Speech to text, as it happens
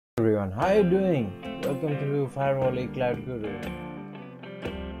everyone, how are you doing? Welcome to firewallacloud.guru.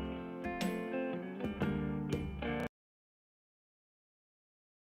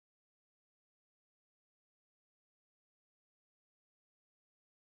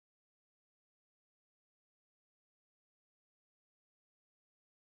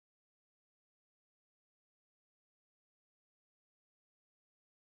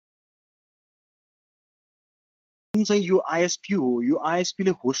 चाहिँ यो ISP हो यो ISP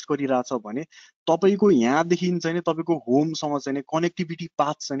ले होस्ट गरिरहेछ भने तपाईको यहाँदेखि चाहिँ नि तपाईको होमसँग चाहिँ नि कनेक्टिभिटी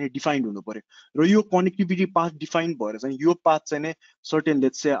पाथ चाहिँ नि डिफाइन्ड हुनु पर्यो र यो कनेक्टिभिटी पाथ डिफाइन्ड भएर चाहिँ यो पाथ चाहिँ नि certain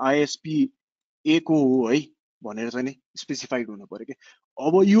let's say ISP A को हो है भनेर चाहिँ नि स्पेसिफाइड हुनु पर्यो के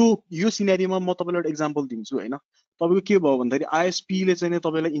अब यो सिनेरियोमा म तपाईलाई एउटा एक्जाम्पल दिन्छु हैन तपाईको के भयो भन्दाखेरि ISP ले चाहिँ नि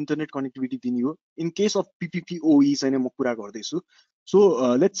तपाईलाई इन्टरनेट कनेक्टिभिटी दिने हो इन केस अफ PPOE चाहिँ नि म कुरा गर्दैछु सो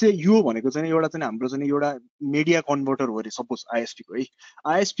लेट्स से यो भनेको चाहिँ एउटा चाहिँ हाम्रो चाहिँ एउटा मिडिया कन्भर्टर हो रे सपोज ISP को है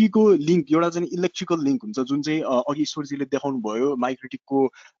ISP को लिंक एउटा चाहिँ इलेक्ट्रिकल लिंक हुन्छ जुन चाहिँ अघि ईश्वरजीले देखाउनु भयो माइक्रोटिक को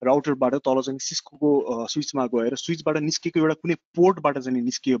राउटरबाट तल चाहिँ सिस्को को स्विचमा गएर स्विचबाट निस्केको एउटा कुनै पोर्टबाट चाहिँ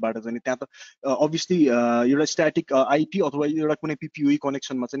निस्कियोबाट चाहिँ त्यहाँ त अभियसली एउटा स्ट्याटिक IP अथवा एउटा कुनै PPOE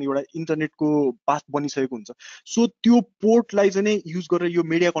कनेक्सनमा चाहिँ एउटा इन्टरनेटको पाथ बनिसकेको हुन्छ सो त्यो पोर्टलाई चाहिँ युज गरेर यो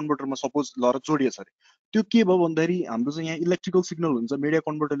मिडिया कन्भर्टरमा सपोज लर जोडिएछ अरे त्यो के भयो भन्दाखेरि हाम्रो चाहिँ यहाँ इलेक्ट्रिकल सिग्नल हुन्छ मिडिया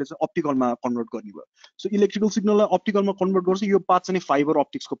कन्भर्टरले चाहिँ अप्टिकलमा कन्भर्ट गर्ने भयो सो इलेक्ट्रिकल सिग्नललाई अप्टिकलमा कन्भर्ट गर्छ यो पाथ चाहिँ फाइबर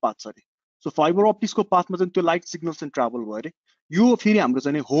अप्टिक्सको पाथ छ अरे सो फाइबर अप्टिक्सको पाथमा चाहिँ त्यो लाइट सिग्नल चाहिँ ट्राभल भयो अरे यो फेरि हाम्रो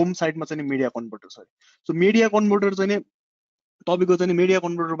चाहिँ होम साइडमा चाहिँ मिडिया कन्भर्टर छ अरे सो मिडिया कन्भर्टर चाहिँ तपाईको चाहिँ मिडिया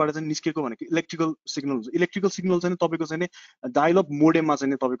कन्भर्टरबाट चाहिँ निस्केको भनेको इलेक्ट्रिकल सिग्नल हुन्छ इलेक्ट्रिकल सिग्नल चाहिँ तपाईको चाहिँ डायल-अप मोडेममा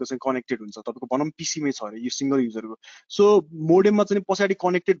चाहिँ तपाईको चाहिँ कनेक्टेड हुन्छ तपाईको भनौं पीसीमै छ अरे यो सिंगल युजरको सो मोडेममा चाहिँ पछाडी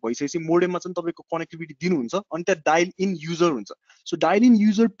कनेक्टेड भइसकेपछि मोडेममा चाहिँ तपाईको कनेक्टिभिटी दिनुहुन्छ अनि त्यहाँ डायल इन युजर हुन्छ so dial in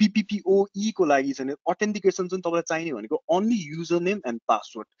user PPOE को लागि चाहिँ अथेन्टिकेसन चाहिँ तपाईलाई चाहिने भनेको only user name and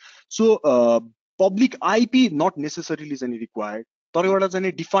password so public IP not necessarily चाहिँ रिक्वायर्ड तर एउटा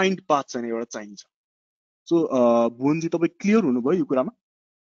चाहिँ डिफाइन्ड पाथ चाहिँ एउटा चाहिन्छ सो भुवनजी तपाई क्लियर हुनुभयो यो कुरामा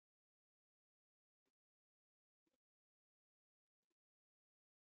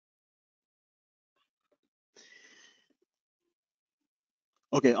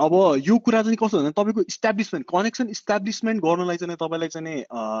ओके अब यो कुरा चाहिँ कस्तो भन्दा तपाईको इस्टाब्लिशमेन्ट कनेक्सन इस्टाब्लिशमेन्ट गर्नलाई चाहिँ तपाईलाई चाहिँ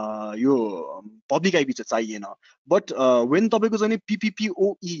यो पब्लिक IP चाहिँ चाहिएन बट व्हेन तपाईको चाहिँ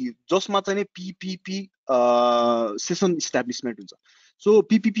PPOE जसमा चाहिँ PPP सेसन इस्टाब्लिशमेन्ट हुन्छ सो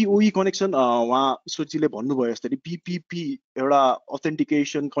PPOE कनेक्सन वहाँ ईश्वरजीले भन्नुभयो जस्तै PPP एउटा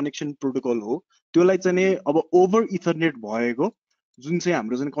अथेन्टिकेसन कनेक्सन प्रोटोकल हो त्यसलाई चाहिँ अब ओभर इथरनेट भएको जुन चाहिँ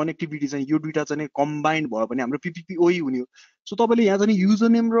हाम्रो चाहिँ कनेक्टिभिटी चाहिँ यो दुईटा चाहिँ कम्बाइन्ड भयो भने हाम्रो PPOE हुने हो सो तपाईले यहाँ चाहिँ युजर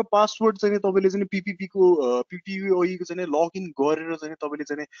नेम र पासवर्ड चाहिँ तपाईले चाहिँ PPOE को चाहिँ लगइन गरेर चाहिँ तपाईले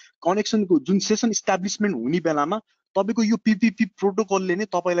चाहिँ कनेक्सनको जुन सेसन इस्टाब्लिशमेन्ट हुने बेलामा तपाईको यो PPP प्रोटोकलले नै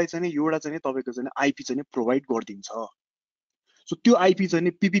तपाईलाई चाहिँ एउटा चाहिँ तपाईको चाहिँ IP चाहिँ प्रोवाइड गरिदिन्छ सो त्यो IP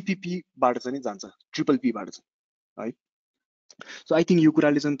चाहिँ PPP बाट चाहिँ जान्छ ट्रिपल P बाट चाहिँ है So I think यो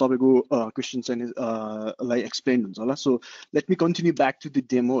कुराले चाहिँ तपाईको क्वेशन चाहिँ लाई एक्सप्लेन हुन्छ होला so let me continue back to the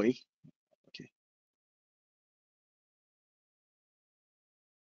demo है okay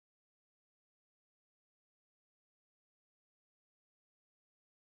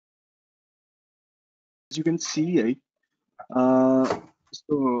as you can see है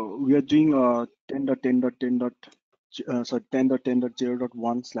so we are doing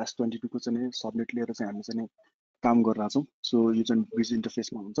 10.10.10.0.1/22 को चाहिँ सबनेट लिएर चाहिँ हामी चाहिँ काम गरिरहेका छौं सो यो चाहिँ ब्रिज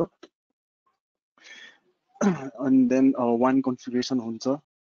इन्टरफेसमा हुन्छ and then one configuration हुन्छ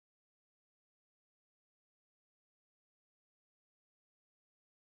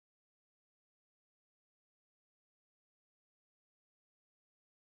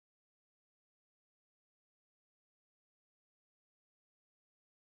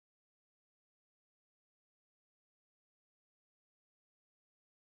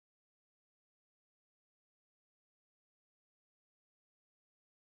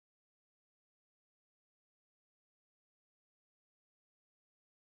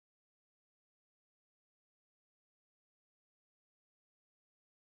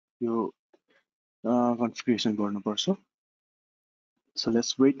यो configuration गर्नुपर्छ so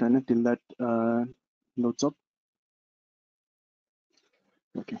let's wait till that loads up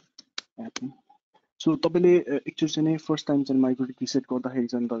okay happen so तपाईले एकचोटी चाहिँ फर्स्ट टाइम चाहिँ माइक्रोटिक रिसेट गर्दाखेरि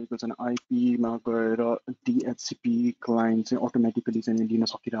चाहिँ तपाईको चाहिँ IP मा गएर DHCP क्लाइन्ट चाहिँ अटोमेटिकली चाहिँ लिन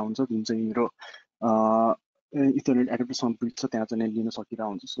सकिरा हुन्छ जुन चाहिँ मेरो इथरनेट एड्रेससँग ब्रिज छ त्यहाँ चाहिँ लिन सकिरा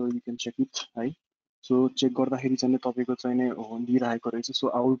हुन्छ so you can check it है सो चेक गर्दाखेरि चाहिँ तपाईको चाहिँ लिइरहेको रहेछ so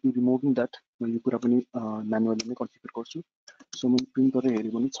I will be removing that म यो कुरा पनि म्यानुअली नै कन्फिगर गर्छु सो म प्रिन्ट गरेर हेरे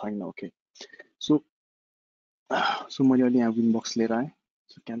पनि छैन ओके सो मैले अहिले यहाँ विनबक्स लिएर आएँ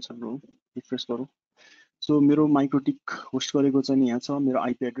सो क्यान्सल गरौँ, रिफ्रेस गरौँ। सो मेरो माइक्रोटिक होस्ट गरेको चाहिँ यहाँ छ, मेरो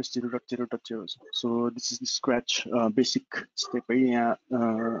आइपी एड्रेस 0.0.0 छ। So this is scratch basic step है, यहाँ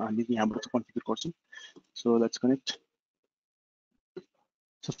हामी यहाँबाट चाहिँ कन्फिगर गर्छौँ। So let's connect.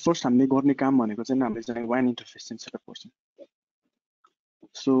 So first हामीले गर्ने काम भनेको चाहिँ हामीले चाहिँ WAN इन्टरफेस चाहिँ सेटअप गर्छौँ।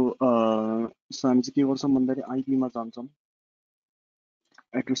 सो हामी चाहिँ के गर्छौँ भन्दाखेरि आइपीमा जान्छौँ,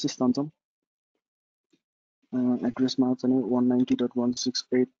 एड्रेसेस जान्छौँ, एड्रेसमा चाहिँ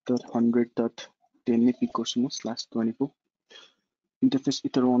 190.168.100.10 नै पिक गर्छु म /24। इन्टरफेस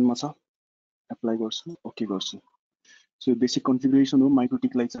इटर 1 मा छ, एप्लाई गर्छु, ओके गर्छु। सो बेसिक कन्फिगरेसन हो,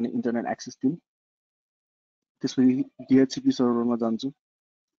 माइक्रोटिकलाई चाहिँ इन्टरनेट एक्सेस दिनु। त्यसपछि DHCP सर्भरमा जान्छु,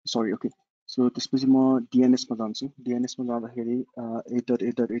 सरी ओके। सो त्यसपछि म DNSमा जान्छु, DNSमा जाँदाखेरि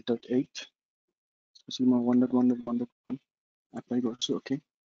 8.8.8.8, त्यसपछि म 1.1.1.1 एप्लाई गर्छु, okay.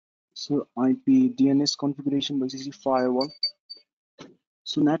 So IP DNS configuration भइसकेपछि फायरवल।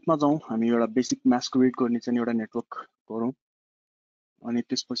 सो नेटमा जाउँ, हामी एउटा बेसिक म्यास्कुरेट गर्ने चाहिँ एउटा नेटवर्क गरौँ, अनि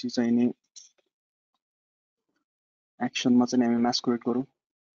त्यसपछि चाहिँ नि एक्सनमा चाहिँ हामी म्यास्कुरेट गरौँ,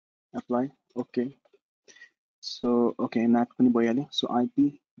 apply, okay. So okay, net पनि भइहाल्यो। सो आइपी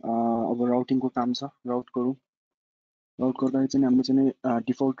अब राउटिङको काम छ, राउट गरौँ। राउट गर्दाखेरि चाहिँ हामीले चाहिँ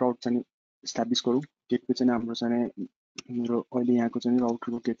डिफल्ट राउट चाहिँ इस्टाब्लिस गरौँ। गेटवे चाहिँ हाम्रो चाहिँ मेरो अहिले यहाँको चाहिँ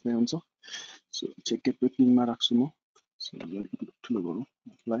राउटरको गेटवे हुन्छ। सो चेक गेटवे पिनमा राख्छु म। सो ठुलो गरौँ,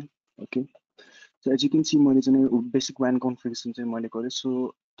 apply, okay. So as you can C मैले चाहिँ बेसिक WAN कन्फिगरेसन चाहिँ मैले गरेँ।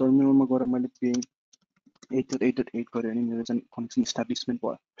 सो टर्मिनलमा गएर मैले पिङ 8.8.8 गरेँ अनि मेरो चाहिँ कनेक्सन इस्टाब्लिसमेन्ट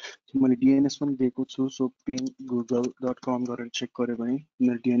भयो। सो मैले DNS पनि दिएको छु। सो पिङ google.com गरेर चेक गरेँ भने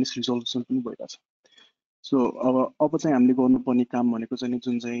मेरो DNS रिजल्युसन पनि भइरहेछ। सो अब चाहिँ हामीले गर्नुपर्ने काम भनेको चाहिँ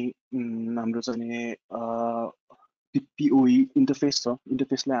जुन चाहिँ हाम्रो चाहिँ PPOE इन्टरफेस छ,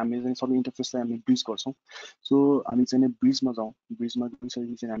 इन्टरफेसलाई हामी चाहिँ सबै इन्टरफेसलाई हामी ब्रिज गर्छौँ। सो हामी चाहिँ ब्रिजमा जाउँ, ब्रिजमा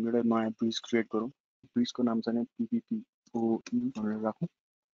गइसकेपछि चाहिँ हामी एउटा नयाँ ब्रिज क्रिएट गरौँ। ब्रिजको नाम चाहिँ PPOE भनेर राखौँ।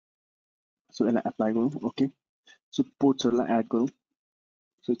 सो यसलाई एप्लाई गरौँ, ओके। सो पोर्ट्सहरूलाई एड गरौँ।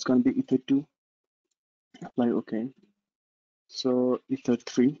 So it's gonna be ether 2, apply, okay. So ether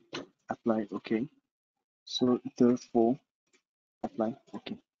 3, apply, okay. So ether 4, apply,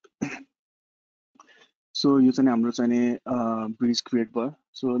 okay. So यो चाहिँ हाम्रो चाहिँ ब्रिज क्रिएट भयो।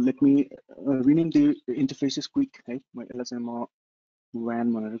 So let me rename the interfaces quick है। यसलाई चाहिँ म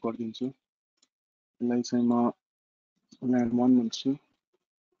WAN भनेर गरिदिन्छु, यसलाई चाहिँ म LAN 1 भन्छु,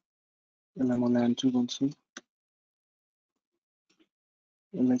 यसलाई म LAN 2 भन्छु,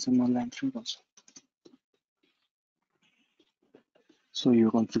 यसलाई चाहिँ म LAN 3 भन्छु। सो यो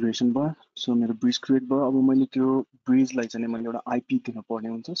कन्फिगरेसन भयो। सो मेरो ब्रिज क्रिएट भयो। अब मैले त्यो ब्रिजलाई चाहिँ मैले एउटा आइपी दिनुपर्ने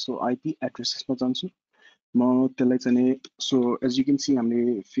हुन्छ। सो आइपी एड्रेसेसमा जान्छु म, त्यसलाई चाहिँ so as you can C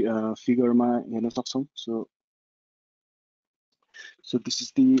हामीले फिगरमा हेर्न सक्छौँ। So this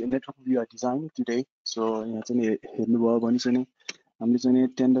is the network we are design today. So यहाँ चाहिँ हेर्नुभयो भने चाहिँ हामीले चाहिँ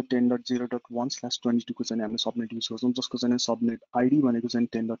 10.10.0.1/22 को चाहिँ हामीले सबनेट युज गर्छौँ, जसको चाहिँ सबनेट आइडी भनेको चाहिँ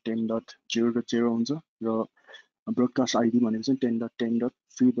 10.10.0.0 हुन्छ र ब्रोडकास्ट आइडी भनेको चाहिँ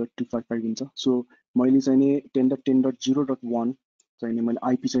 10.10.3.255 हुन्छ। सो मैले चाहिँ 10.10.0.1 चाहिँ मैले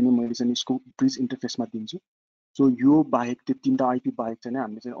आइपी चाहिँ मैले चाहिँ यसको ब्रिज इन्टरफेसमा दिन्छु। सो यो बाहेक त्यो तीनटा आइपी बाहेक चाहिँ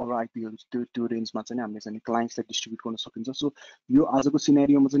हामीले चाहिँ अरू आइपीहरू त्यो रेन्जमा चाहिँ हामीले चाहिँ क्लाइन्ट्सलाई डिस्ट्रिब्युट गर्न सकिन्छ। सो यो आजको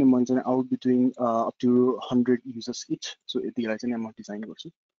सिनेरियोमा चाहिँ मैले चाहिँ out between up to 100 users each. So यतिलाई चाहिँ म डिजाइन गर्छु।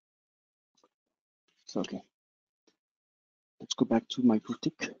 So okay, let's go back to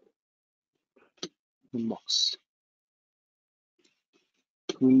MikroTik inbox.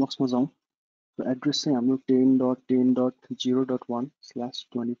 इनबक्समा जाउँ। एड्रेस चाहिँ हाम्रो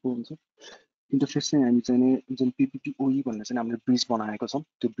 10.10.0.1/24 हुन्छ। इन्टरफेस चाहिँ हामी चाहिँ जुन PPOE भनेर चाहिँ हामीले ब्रिज बनाएको छौँ,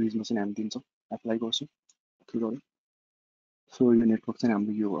 त्यो ब्रिजमा चाहिँ हामी दिन्छौँ, एप्लाई गर्छौँ, के गरौँ। सो यो नेटवर्क चाहिँ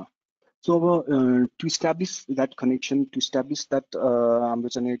हाम्रो यो हो। सो अब to establish that connection, to establish that हाम्रो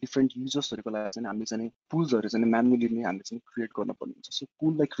चाहिँ डिफ्रेन्ट युजर्सहरूको लागि चाहिँ हामीले चाहिँ पुल्सहरू चाहिँ म्यानुअली नै हामीले चाहिँ क्रिएट गर्नुपर्ने हुन्छ। सो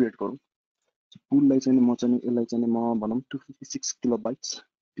पुललाई क्रिएट गरौँ। पुललाई चाहिँ म चाहिँ यसलाई चाहिँ म भनौँ 256 kilobytes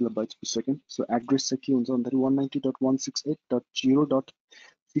per second। So address चाहिँ के हुन्छ भन्दाखेरि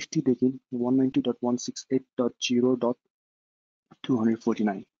 190.168.0.50 देखि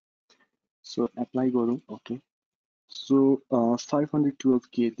 190.168.0.249। सो एप्लाई गरौँ, ओके। सो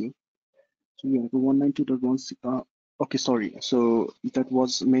 512K दिउँ। So yeah, the 190.16. Okay, sorry. So that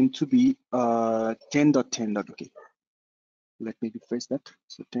was meant to be 10.10. Okay. Let me rephrase that.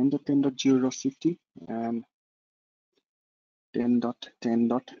 So 10.10.0.50 and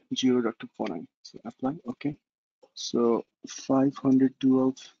 10.10.0.249. So apply. Okay. So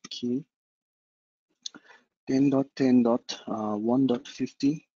 512K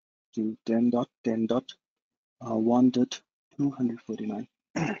 10.10.1.50 to 10.10.1.249.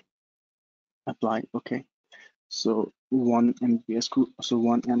 apply. Okay, so 1 Mbps, so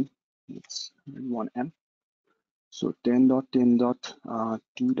 1 M, it's 1 M. So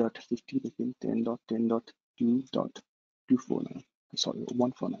 10.10.2.50 again, 10.10.2.249. Sorry,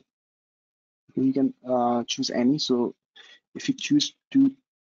 149. Okay, you can choose any. So if you choose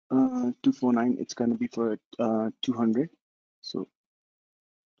 249, it's gonna be for 200. So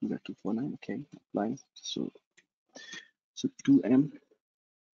 249. Okay, apply. So 2M.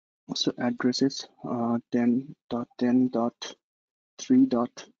 So addresses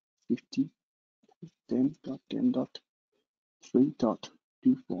 10.10.3.50,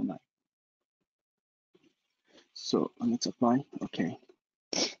 10.10.3.249. So let's apply. Okay.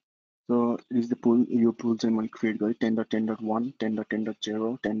 So this is the pool. Your pools and create 10.10.1,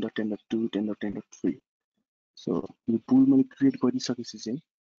 10.10.0, 10.10.2, 10.10.3. So your pool money create गरिसकेपछि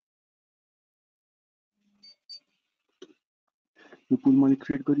यो पुल मैले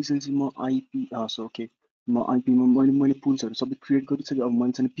create गरिसकेपछि म IP so okay म आइपीमा मैले पुल्सहरू सबै create गरिसकेँ अब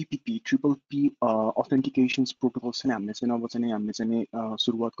मैले चाहिँ पिपिपी ट्रिपल पी अथेन्टिकेसन्स प्रोटोकल चाहिँ हामीले चाहिँ अब चाहिँ हामीले चाहिँ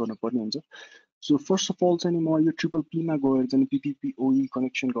सुरुवात गर्नुपर्ने हुन्छ सो फर्स्ट अफ अल चाहिँ म यो ट्रिपल पीमा गएर चाहिँ पिपिओई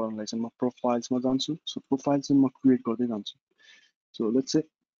कनेक्सन गर्नलाई चाहिँ म प्रोफाइल्समा जान्छु सो प्रोफाइल चाहिँ म क्रिएट गर्दै जान्छु सो लेट्स से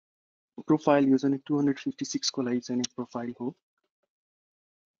प्रोफाइल यो चाहिँ 256 को लागि चाहिँ प्रोफाइल हो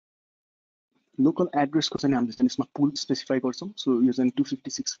लोकल एड्रेस को चाहिँ हामीले चाहिँ यसमा पुल स्पेसिफाई गर्छौं सो यो चाहिँ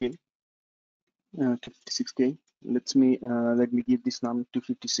 256k 256k let me give this name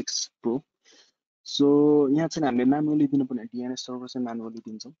 256 pro so यहाँ चाहिँ हामीले म्यानुअली दिनुपर्ने DNS सर्भर चाहिँ म्यानुअली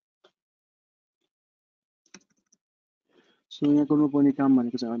दिन्छौं सो यहाँ गर्नुपर्ने काम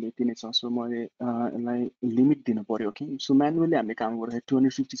भनेको चाहिँ अहिले यति नै छ सो मैले यसलाई लिमिट दिनु पर्यो ओके सो म्यानुअली हामीले काम गर्दाखेरि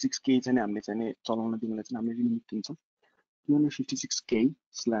 256k चाहिँ हामीले चाहिँ चलाउन दिनलाई चाहिँ हामीले लिमिट दिन्छौं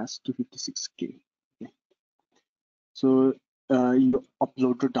 256k/256k so यो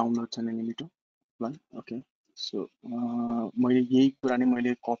अपलोड र डाउनलोड चाहिँ लिमिट हो ओके सो मैले यही कुरा नै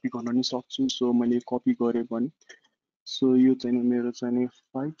मैले कपी गर्न नि सक्छु सो मैले कपी गरे भने सो यो चाहिँ मेरो चाहिँ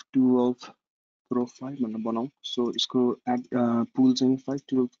 512 प्रोफाइल भनेर बनाऊ सो यसको पुल चाहिँ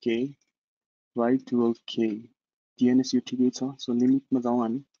 512k 512k DNS यो ठिकै छ सो लिमिटमा जाउँ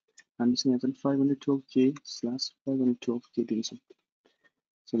हामी चाहिँ यहाँ चाहिँ 512k/512k दिन्छौँ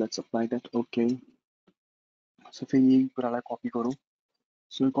so let's apply that okay so फेरि यही कुरालाई कपी गरौँ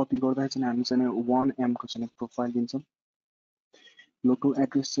सो कपी गर्दा चाहिँ हामी चाहिँ 1M को चाहिँ प्रोफाइल दिन्छौँ लोकल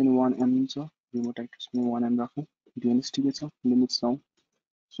एड्रेस चाहिँ 1M छ रिमोट एड्रेस पनि 1M राखौँ DNS ठिकै छ लिमिट्स जाउँ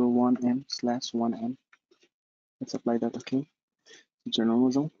so 1M/1M let's apply that okay general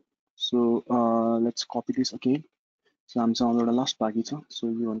जाउँ so let's copy this again so हामीसँग एउटा लास्ट बाँकी छ so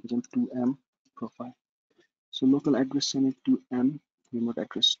यो भनेको चाहिँ 2M profile so local address चाहिँ 2M remote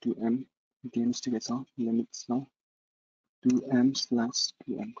address 2M DNS ठिकै छ लिमिट्स जाउँ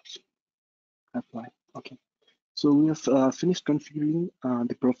 2M/2M apply okay so we have finished configuring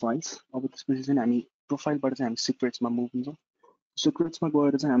the profiles अब त्यसपछि चाहिँ हामी प्रोफाइलबाट चाहिँ हामी सिक्रेट्समा मुभ हुन्छौँ सिक्रेट्समा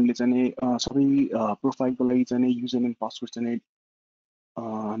गएर चाहिँ हामीले चाहिँ सबै प्रोफाइलको लागि चाहिँ युजर नेम पासवर्ड चाहिँ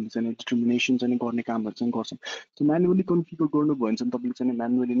हामीले चाहिँ डिटर्मिनेसन चाहिँ गर्ने कामहरु चाहिँ गर्छौं सो म्यानुअली कन्फिगर गर्नु भयो भने चाहिँ तपाईले चाहिँ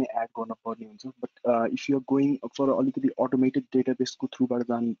म्यानुअली नै एड गर्न पर्ने हुन्छ but if you are going for अलिकति अटोमेटेड डेटाबेसको थ्रुबाट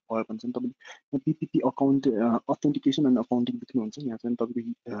जानु भयो भने चाहिँ तपाईले PPP account authentication and accounting देख्नुहुन्छ यहाँ चाहिँ तपाईले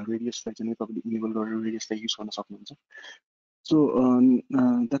रेडियसलाई चाहिँ तपाईले इनेबल गरेर रेडियसलाई युज गर्न सक्नुहुन्छ सो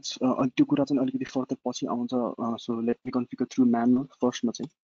द्याट्स त्यो कुरा चाहिँ अलिकति फर्दर पछि आउँछ so let me configure through manual फर्स्टमा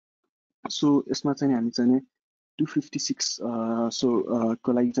चाहिँ सो यसमा चाहिँ हामी चाहिँ 256 सो को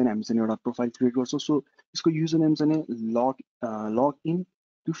लागि चाहिँ हामी चाहिँ एउटा प्रोफाइल क्रिएट गर्छौं सो यसको युजर नेम चाहिँ लगइन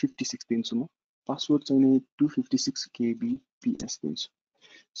 256 दिन्छु म पासवर्ड चाहिँ 256kbps दिन्छु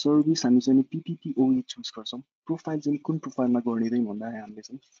सर्भिस हामी चाहिँ PPPoE चुज गर्छौं प्रोफाइल चाहिँ कुन प्रोफाइलमा गर्ने त भन्दा हामीले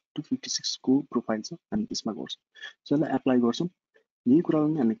चाहिँ 256 को प्रोफाइल छ हामी त्यसमा गर्छौं सो यसलाई एप्लाई गर्छौं यही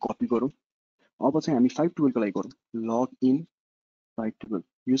कुरालाई हामी कपी गरौँ अब चाहिँ हामी 512 को लागि गरौँ लगइन 512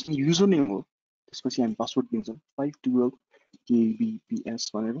 यो चाहिँ युजर नेम हो त्यसपछि हामी पासवर्ड दिन्छौं 512kbps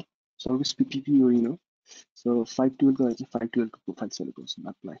भनेर सर्भिस PPPoE हो सो 512 को लागि चाहिँ 512 को प्रोफाइल सेलेक्ट गर्छौं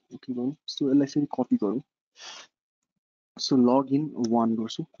एप्लाई ओके गरौँ सो यसलाई फेरि कपी गरौँ सो लगइन 1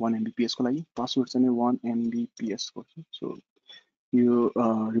 गर्छु 1 mbps को लागि पासवर्ड चाहिँ 1 mbps गर्छु सो यो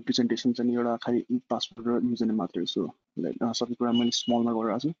रिप्रेजेन्टेसन चाहिँ एउटा खाली पासवर्ड र युजर नेम मात्रै सो सबै कुरा मैले स्मलमा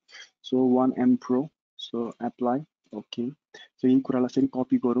गरिरहेको छु so 1m pro so apply okay so यही कुरालाई फेरि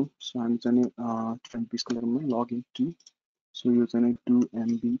कपी गरौँ सो हामी चाहिँ 20 को लागि लगइन 2 सो यो चाहिँ 2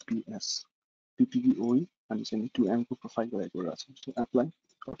 mbps PPPoE हामी चाहिँ 2m को प्रोफाइल गरेको रहेछौँ so apply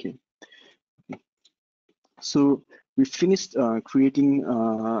okay So we finished creating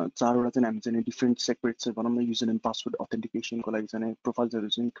चारवटा चाहिँ हामी चाहिँ डिफरेन्ट सेक्रेट्स भनौँ न युजर एन्ड पासवर्ड अथेन्टिकेसनको लागि चाहिँ प्रोफाइल्सहरू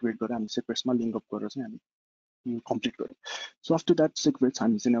चाहिँ क्रिएट गरेर हामी सेक्रेट्समा लिङ्क अप गरेर चाहिँ हामी कम्प्लिट गर्यौँ सो आफ्टर द्याट सेक्रेट्स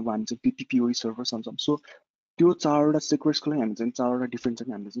हामी चाहिँ अब हामी चाहिँ PPOE सर्भर सम्झौँ सो त्यो चारवटा सेक्रेट्सको लागि हामी चाहिँ चारवटा डिफरेन्ट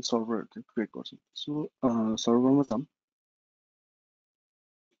चाहिँ हामीले चाहिँ सर्भरहरू चाहिँ क्रिएट गर्छौँ सो सर्भरमा जाऊँ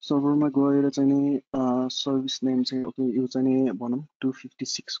सर्भरमा गएर चाहिँ नि सर्भिस नेम चाहिँ ओके यो चाहिँ नि भनौँ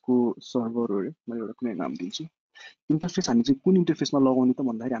 256 को सर्भर हो अरे म एउटा कुनै नाम दिन्छु इन्टरफेस हामी चाहिँ कुन इन्टरफेसमा लगाउने त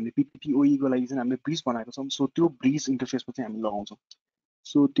भन्दाखेरि हामीले PPOE को लागि चाहिँ हामीले ब्रिज बनाएको छौँ सो त्यो ब्रिज इन्टरफेसमा चाहिँ हामी लगाउँछौँ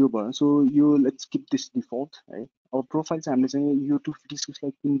सो त्यो भयो so yo let's keep this default है अब प्रोफाइल चाहिँ हामीले चाहिँ यो 256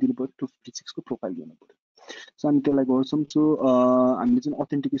 लाई कुन दिनु पर्यो 256 को प्रोफाइल दिनु पर्यो सो हामी त्यसलाई गर्छौँ सो हामीले चाहिँ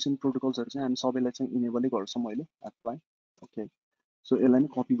अथेन्टिकेसन प्रोटोकल्सहरू चाहिँ हामी सबैलाई चाहिँ इनेबलै गर्छौँ अहिले एप्लाई ओके सो यसलाई नै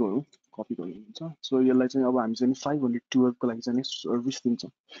कपी गरौँ हुन्छ सो यसलाई चाहिँ अब हामी चाहिँ 512 को लागि चाहिँ सर्भिस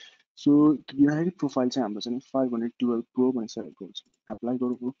दिन्छौँ सो यूनाइटेड प्रोफाइल चाहिँ हाम्रो चाहिँ 512 प्रो भनेर सेलेक्ट गर्छौँ एप्लाई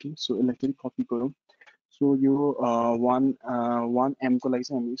गरौँ ओके सो यसलाई फेरि कपी गरौँ सो यो 1 M को लागि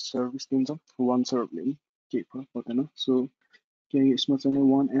चाहिँ हामी सर्भिस दिन्छौँ 1 सर्भरले नि केही फरक पर्दैन सो के यसमा चाहिँ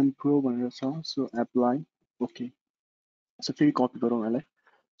 1 M प्रो भनेर छ सो एप्लाई ओके सो फेरि कपी गरौँ यसलाई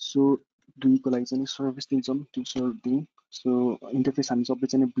सो 2 को लागि चाहिँ सर्भिस दिन्छौँ त्यो सर्भ दिउँ सो इन्टरफेस हामी सबै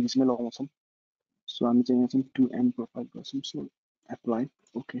चाहिँ ब्रिजमै लगाउँछौँ सो हामी चाहिँ यहाँ चाहिँ 2M प्रोफाइल गर्छौँ सो एप्लाई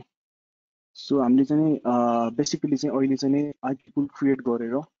ओके सो हामीले चाहिँ बेसिकली चाहिँ अहिले चाहिँ आइपी पुल क्रिएट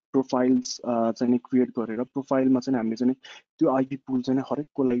गरेर प्रोफाइल्स चाहिँ क्रिएट गरेर प्रोफाइलमा चाहिँ हामीले चाहिँ त्यो आइपी पुल चाहिँ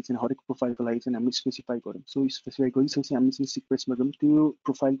हरेकको लागि चाहिँ हरेक प्रोफाइलको लागि चाहिँ हामीले स्पेसिफाई गऱ्यौँ सो स्पेसिफाई गरिसकेपछि हामीले चाहिँ सिक्वेन्समा जाउँ त्यो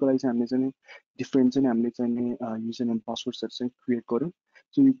प्रोफाइलको लागि चाहिँ हामीले चाहिँ डिफ्रेन्ट चाहिँ हामीले चाहिँ युजर नेम पासवर्ड्सहरू चाहिँ क्रिएट गऱ्यौँ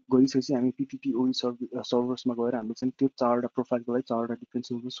सो यो गरिसकेपछि हामी PPOE सर्भर्समा गएर हामीले चाहिँ त्यो चारवटा प्रोफाइलको लागि चारवटा डिफ्रेन्ट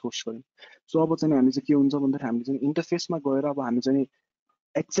सर्भर्स होस्ट गऱ्यौँ सो अब चाहिँ हामीले चाहिँ के हुन्छ भन्दाखेरि हामीले चाहिँ इन्टरफेसमा गएर अब हामी चाहिँ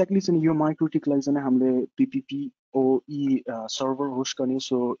एक्ज्याक्टली चाहिँ यो माइक्रोटिकलाई चाहिँ हामीले PPOE सर्भर होस्ट गर्ने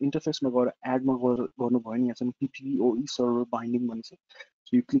सो इन्टरफेसमा गएर एडमा गर्नुभयो भने यहाँ चाहिँ PPOE सर्भर बाइन्डिङ भन्छ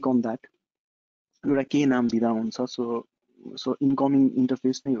so you click on that एउटा केही नाम दिँदा हुन्छ सो इन्कमिङ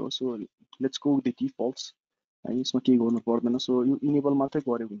इन्टरफेस नै हो सो लेट्स गो द डिफल्ट्स है यसमा केही गर्नु पर्दैन सो यो इनेबल मात्रै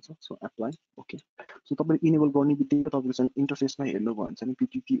गऱ्यो हुन्छ सो एप्लाई ओके सो तपाईँले इनेबल गर्ने बित्तिकै तपाईँले चाहिँ इन्टरफेसमा हेर्नुभयो भने चाहिँ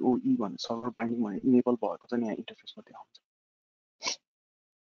PPOE भन्ने सर्भर बाइन्डिङ भने इनेबल भएको चाहिँ यहाँ इन्टरफेसमा देखाउँछ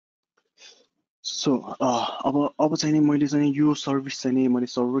सो अब चाहिँ नि मैले चाहिँ यो सर्भिस चाहिँ नि मैले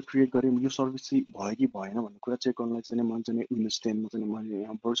सर्भर क्रिएट गरेँ यो सर्भिस चाहिँ भयो कि भएन भन्ने कुरा चेक गर्नलाई चाहिँ मैले चाहिँ विन्डोज 10 मा चाहिँ मैले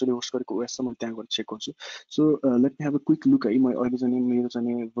यहाँ भर्चुअली होस्ट गरेको OS चाहिँ मैले त्यहाँ गएर चेक गर्छु so let me have a quick look है मैले अहिले चाहिँ मेरो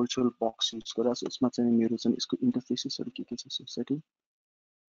चाहिँ भर्चुअल बक्स युज गरेर सो यसमा चाहिँ मेरो चाहिँ यसको इन्टरफेसेसहरू के छ सो सेटिङ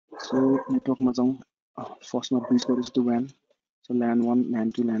सो नेटवर्कमा जाउँ फर्स्टमा ब्रिज गरेपछि त्यो WAN so LAN 1 LAN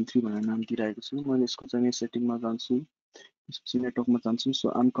 2 LAN 3 भनेर नाम दिइरहेको छु मैले यसको चाहिँ सेटिङमा जान्छु त्यसपछि नेटवर्कमा जान्छु so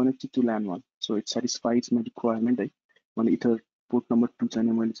I'm connected to LAN 1 so it satisfies my requirement है मैले इथर पोर्ट नम्बर 2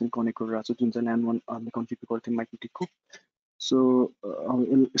 चाहिँ मैले चाहिँ कनेक्ट गरेर छु जुन चाहिँ LAN 1 हामीले कन्फिगर गर्थ्यौँ माइक्रोटिकको सो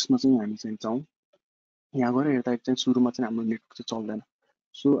अब यसमा चाहिँ हामी चाहिँ जाउँ यहाँ गएर हेर्दाखेरि चाहिँ सुरुमा चाहिँ हाम्रो नेटवर्क चाहिँ चल्दैन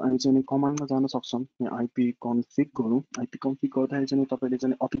सो हामी चाहिँ कमान्डमा जान सक्छौँ यहाँ आइपी कन्फिग गरौँ आइपी कन्फिग गर्दाखेरि चाहिँ तपाईँले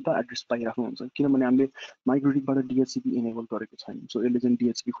चाहिँ अपिता एड्रेस पाइराख्नुहुन्छ किनभने हामीले माइक्रोटिकबाट DHCP इनेबल गरेको छैन सो यसले चाहिँ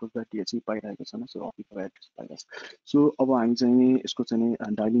DHCP खोज्दा DHCP पाइरहेको छैन सो अपिता एड्रेस पाइरहेको छ सो अब हामी चाहिँ यसको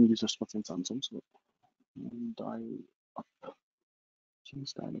चाहिँ डायलिङ युजर्समा चाहिँ जान्छौँ सो डायल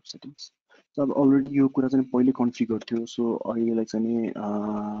डायल सेटिङ्स अब अलरेडी यो कुरा चाहिँ पहिले कन्फिगर थियो सो अहिलेलाई चाहिँ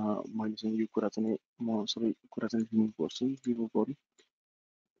मैले चाहिँ यो कुरा चाहिँ म सबै कुरा चाहिँ रिमुभ गर्छु रिमुभ गरौँ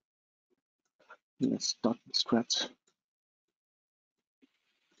Let's start from scratch.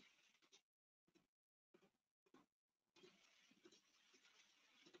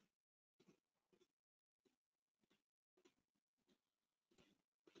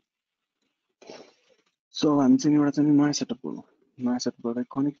 So हामी चाहिँ एउटा चाहिँ नयाँ सेटअप गरौँ नयाँ सेटअप गर्दा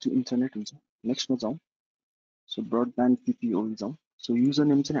कनेक्ट टु इन्टरनेट हुन्छ नेक्स्टमा जाउँ सो ब्रोडब्यान्ड PPOE जाउँ सो युजर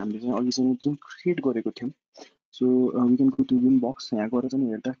नेम चाहिँ हामीले चाहिँ अघि चाहिँ जुन क्रिएट गरेको थियौँ so we can go to win box यहाँ गएर चाहिँ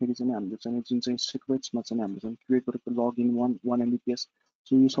हेर्दाखेरि चाहिँ हामीले चाहिँ जुन चाहिँ सिक्वेन्समा चाहिँ हामीले चाहिँ क्रिएट गरेको लगइन 1 Mbps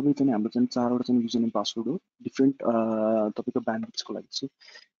सो यो सबै चाहिँ हाम्रो चाहिँ चारवटा चाहिँ युजर नेम पासवर्ड हो डिफ्रेन्ट तपाईँको ब्यान्डविड्थको लागि चाहिँ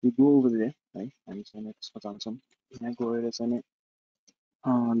यो गो ओभर देयर है हामी चाहिँ त्यसमा जान्छौँ यहाँ गएर चाहिँ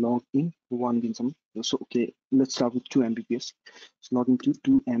login 1 दिन्छौँ so okay let's start with 2 Mbps so login to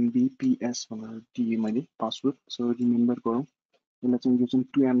 2 Mbps भनेर दिएँ मैले पासवर्ड so रिमेम्बर गरौँ यसलाई चाहिँ यो चाहिँ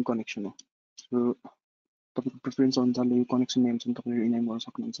 2M कनेक्सन हो so तपाईँको प्रिफरेन्स अनुसारले यो कनेक्सन नेम चाहिँ तपाईँले रिनेम गर्न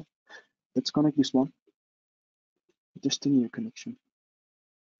सक्नुहुन्छ let's connect this one testing your connection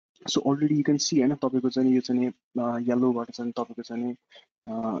So already you can see हैन तपाईको चाहिँ यो चाहिँ yellow बाट चाहिँ तपाईको चाहिँ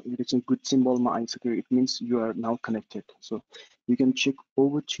यो चाहिँ good symbol मा आइसक्यो. It means you are now connected. So you can check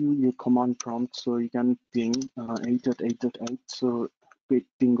over to your command prompt. So you can ping 8.8.8. So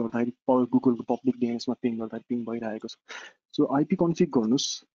ping गर्दाखेरि Google को public DNS मा ping गर्दाखेरि ping भइरहेको छ. So IP config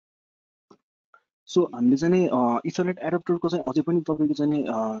गर्नुस्. So हामीले चाहिँ इथरनेट एडाप्टरको चाहिँ अझै पनि तपाईको चाहिँ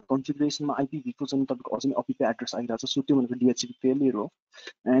कन्फिगरेसनमा आईपी को चाहिँ तपाईको अझै OPP एड्रेस आइरहेको छ. सो त्यो भनेको DHCP फेलियर हो.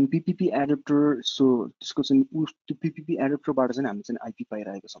 एन्ड PPP एडाप्टर सो त्यसको चाहिँ त्यो PPP एडाप्टरबाट चाहिँ हामीले चाहिँ आईपी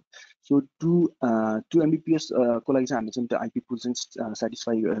पाइरहेको छौँ. सो 2 Mbps को लागि चाहिँ हामीले चाहिँ त्यो आईपी पुल चाहिँ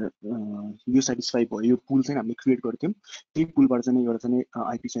सेटिस्फाई भयो. यो पुल चाहिँ हामीले क्रिएट गर्थ्यौँ. त्यही पुलबाट चाहिँ एउटा चाहिँ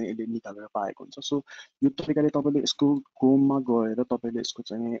आईपी चाहिँ यसले निकालेर पाएको हुन्छ. सो यो तरिकाले तपाईले यसको क्रोममा गएर तपाईले यसको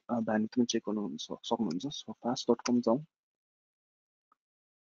चाहिँ ब्यान्डविड्थ पनि चेक गर्नुहुन्छ सक्नुहुन्छ. सो fast.com जाउँ.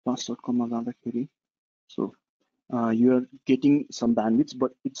 fast.com मा जाँदाखेरि so you are getting some bandwidth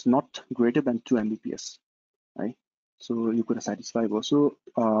but it's not greater than 2 Mbps right. So यो कुरा satisfy भयो. So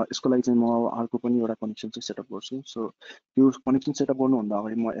यसको लागि चाहिँ म अर्को पनि एउटा कनेक्सन चाहिँ सेटअप गर्छु. सो यो कनेक्सन सेटअप गर्नुभन्दा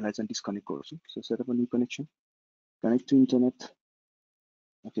अगाडि म यसलाई चाहिँ डिस्कनेक्ट गर्छु. So setup a new connection, connect to internet.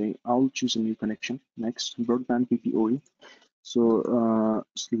 Okay, I'll choose a new connection. Next, broadband PPOE. So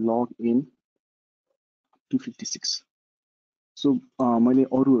log in 256. So मैले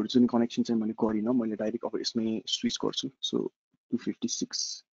अरूहरु जुन कनेक्सन चाहिँ मैले गरिन, मैले डाइरेक्ट अब यसमै स्विच गर्छु. So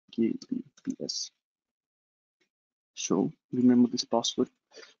 256 kbps. So remember this password.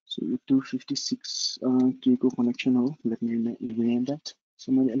 So 256 k को connection हो. Let me rename that.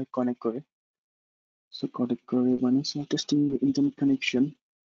 So मैले यसलाई कनेक्ट गरे. So कनेक्ट गरे भने so testing the internet connection.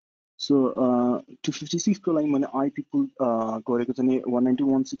 So 256 को लागि मैले IP पुल गरेको चाहिँ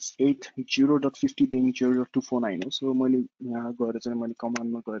 192.168.0.50.0.249 हो. सो मैले यहाँ गएर चाहिँ मैले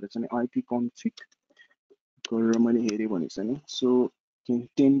कमान्डमा गएर चाहिँ IP config गरेर मैले हेरे भने चाहिँ सो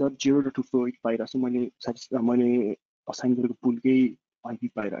 10.0.248 पाइरहेको छु. मैले असाइन गरेको पुलकै IP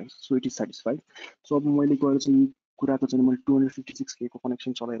पाइरहेको छु. So it is satisfied. So अब मैले गएर चाहिँ कुराको चाहिँ मैले 256 k को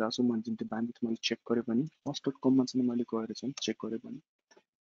कनेक्सन चलाइरहेको छु. मैले जुन त्यो ब्यान्डविड्थ मैले चेक गरे पनि fast.com मा चाहिँ मैले गएर चाहिँ चेक गरे पनि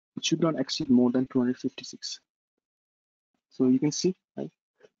it should not exceed more than 256. So you can see right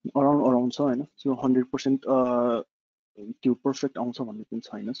around so हैन. So 100% त्यो perfect आउँछ भन्ने पनि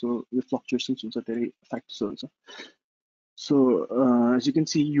छैन. So यो fluctuations हुन्छ, धेरै factors हुन्छ. So as you can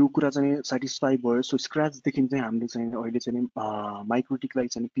see यो कुरा चाहिँ satisfy भयो. So scratch देखि चाहिँ हामीले चाहिँ अहिले चाहिँ Mikrotik लाई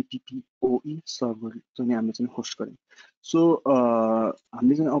चाहिँ PPOE सर्भर चाहिँ हामीले चाहिँ होस्ट गर्यौं. So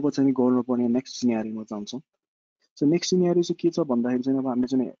हामीले चाहिँ अब चाहिँ गर्नुपर्ने नेक्स्ट सिनेरियोमा जान्छौं. So next सिनेरियो चाहिँ के छ भन्दाखेरि चाहिँ अब हामीले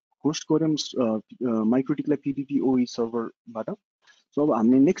चाहिँ होस्ट गर्यौं Mikrotik लाई PPOE सर्भरबाट. सो अब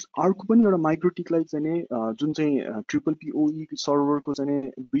हामीले नेक्स्ट अर्को पनि एउटा Mikrotik लाई चाहिँ जुन चाहिँ PPOE सर्भरको चाहिँ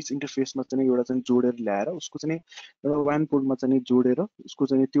ब्रिज इन्टरफेसमा चाहिँ एउटा चाहिँ जोडेर ल्याएर उसको चाहिँ एउटा WAN पोर्टमा चाहिँ जोडेर उसको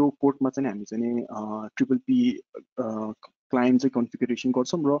चाहिँ त्यो पोर्टमा चाहिँ हामी चाहिँ PPP क्लाइन्ट चाहिँ कन्फिगरेसन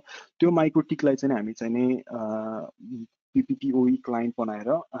गर्छौं र त्यो Mikrotik लाई चाहिँ हामी चाहिँ PPOE क्लाइन्ट बनाएर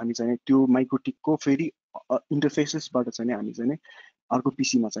हामी चाहिँ त्यो Mikrotik को फेरि इन्टरफेसेसबाट चाहिँ हामी चाहिँ अर्को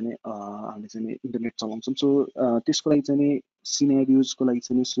पीसीमा चाहिँ हामीले चाहिँ इन्टरनेट चलाउँछौं. सो त्यसको लागि चाहिँ सिनेरियोजको लागि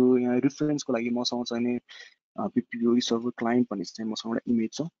चाहिँ सो यहाँ रेफरेन्सको लागि मसँग चाहिँ PPOE सर्भर क्लाइन्ट भन्ने चाहिँ मसँग एउटा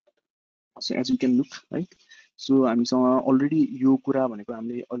इमेज छ. So as you can look right. So हामीसँग अलरेडी यो कुरा भनेको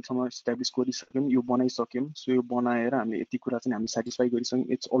हामीले अहिलेसम्म इस्टाब्लिस गरिसक्यौं, यो बनाइसक्यौं. सो यो बनाएर हामीले यति कुरा चाहिँ हामी सेटिस्फाई गरिसक्यौं.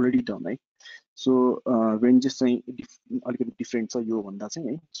 इट्स अलरेडी डन है. सो रेन्जेस चाहिँ अलिकति डिफरेन्ट छ यो भन्दा चाहिँ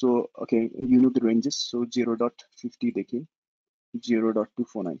है. So okay you know the ranges. So 0.50 देखि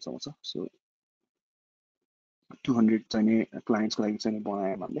 0.249 सम्म छ. सो 200 चाहिँ क्लाइन्ट्सको लागि चाहिँ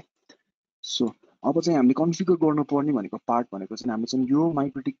बनायौं हामीले. सो अब चाहिँ हामीले कन्फिगर गर्नुपर्ने भनेको पार्ट भनेको चाहिँ हामीले चाहिँ यो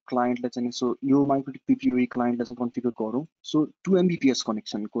Mikrotik क्लाइन्टलाई चाहिँ सो यो Mikrotik PPOE क्लाइन्टलाई चाहिँ कन्फिगर गरौँ. सो 2 Mbps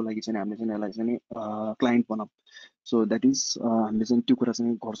कनेक्सनको लागि चाहिँ हामीले चाहिँ यसलाई चाहिँ क्लाइन्ट बनाऊँ. सो द्याट इज हामीले चाहिँ त्यो कुरा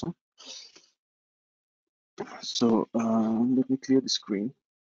चाहिँ गर्छौं. So let me clear the screen.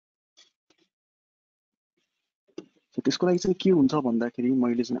 So त्यसको लागि चाहिँ के हुन्छ भन्दाखेरि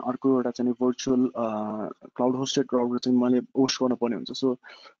मैले चाहिँ अर्को एउटा चाहिँ भर्चुअल क्लाउड होस्टेड राउटर चाहिँ मैले होस्ट गर्न पर्ने हुन्छ. So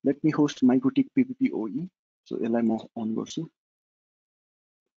let me host Mikrotik PPOE. So यसलाई म अन गर्छु.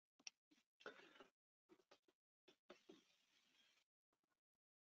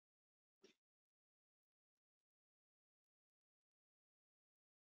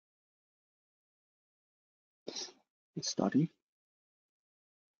 स्टार्टिङ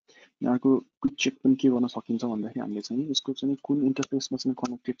यहाँको क्विक चेक पनि के गर्न सकिन्छ भन्दाखेरि हामीले चाहिँ यसको चाहिँ कुन इन्टरफेसमा चाहिँ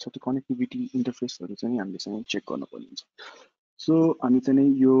कनेक्टेड छ त्यो कनेक्टिभिटी इन्टरफेसहरु चाहिँ हामीले चाहिँ चेक गर्न पर्ने हुन्छ. सो हामी चाहिँ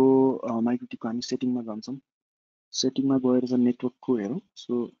यो Mikrotik को हामी सेटिङमा जान्छौं. सेटिङमा गएर चाहिँ नेटवर्कको हेरौं.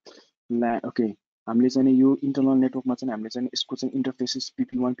 सो ओके हामीले चाहिँ यो इन्टरनल नेटवर्कमा चाहिँ हामीले चाहिँ यसको चाहिँ इन्टरफेसेस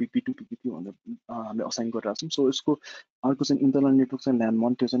PP1 PP2 PP3 भनेर हामीले असाइन गरिरहेको छौँ। सो यसको अर्को चाहिँ इन्टरनल नेटवर्क चाहिँ LAN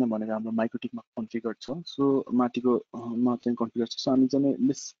 1 त्यो चाहिँ भनेको हाम्रो माइक्रोटिकमा कन्फिगर छ। सो माथिको मा चाहिँ कन्फिगर छ। सो हामी चाहिँ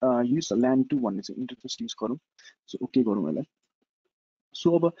युज LAN 2 भन्ने चाहिँ इन्टरफेस युज गरौँ। सो ओके गरौँ यसलाई।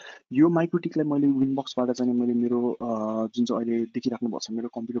 सो अब यो माइक्रोटिकलाई मैले विनबक्सबाट चाहिँ मैले मेरो जुन चाहिँ अहिले देखिराख्नु भएको छ मेरो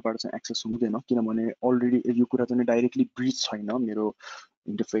कम्प्युटरबाट चाहिँ एक्सेस हुँदैन, किनभने अलरेडी यो कुरा चाहिँ डाइरेक्टली ब्रिज छैन मेरो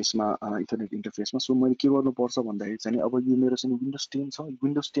इन्टरफेसमा, इथरनेट इन्टरफेसमा। सो मैले के गर्नुपर्छ भन्दाखेरि चाहिँ अब यो मेरो चाहिँ विन्डोज 10 छ,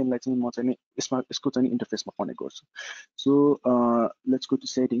 विन्डोज 10 लाई चाहिँ म चाहिँ यसको चाहिँ इन्टरफेसमा कनेक्ट गर्छु। सो लेट्स गो टु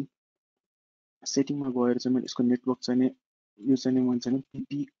सेटिङमा गएर चाहिँ मैले यसको नेटवर्क चाहिँ यो चाहिँ मैले चाहिँ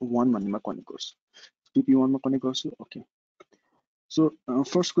PP1 भन्नेमा कनेक्ट गर्छु, PP1 मा कनेक्ट गर्छु। ओके, सो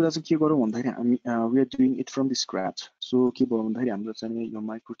फर्स्ट कुरा चाहिँ के गरौँ भन्दाखेरि हामी we are doing it from the scratch. So के भयो भन्दाखेरि हाम्रो चाहिँ यो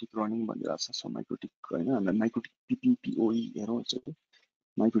माइक्रोटिक रनिङ भनिरहेको छ। सो माइक्रोटिक होइन, हामीलाई माइक्रोटिक PPOE हेरौँ चाहिँ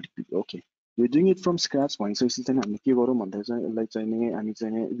MikroTik PP। Okay, we are doing it from scratch भनिसकेपछि चाहिँ हामी के गरौँ भन्दाखेरि चाहिँ यसलाई चाहिँ हामी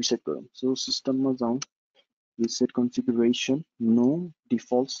चाहिँ रिसेट गरौँ। सो सिस्टममा जाउँ, रिसेट कन्फिगरेसन, नो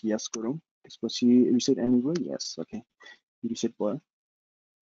डिफल्ट्स यस गरौँ, त्यसपछि रिसेट एनिवेयर यस। ओके, रिसेट भयो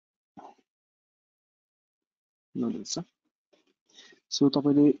नदिन्छ। सो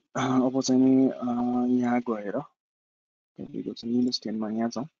तपाईँले अब चाहिँ यहाँ गएर तपाईँको चाहिँ विन्डोज 10 मा यहाँ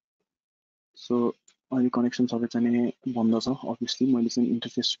जाउँ। सो अहिले कनेक्सन सबै चाहिँ बन्द छ, अभियसली मैले चाहिँ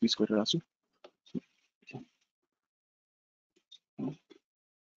इन्टरफेस स्विच गरिरहेको छु।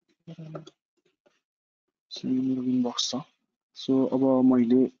 मेरो विनबक्स छ। सो अब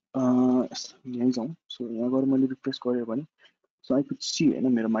मैले यहीँ जाउँ। सो यहाँ गएर मैले रिफ्रेस गरेँ भने सो आई कुड सी होइन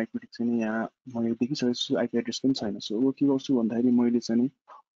मेरो माइक्रोटिक चाहिँ यहाँ मैले देखिसकेको छु, आइपी एड्रेस पनि छैन। सो अब के गर्छु भन्दाखेरि मैले चाहिँ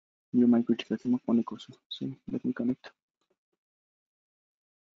यो माइक्रोटिकलाई चाहिँ म कनेक्ट गर्छु। सो लेट मी कनेक्ट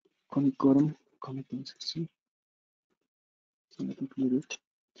गरौँ, कनेक्ट हुन्छ।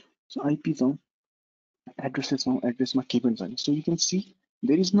 सो आइपी जाउँ, एड्रेसेस जाउँ, एड्रेसमा केही पनि छैन। So you can C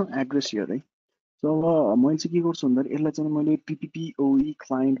there is no address here है। सो अब मैले चाहिँ के गर्छु भन्दाखेरि यसलाई चाहिँ मैले PPOE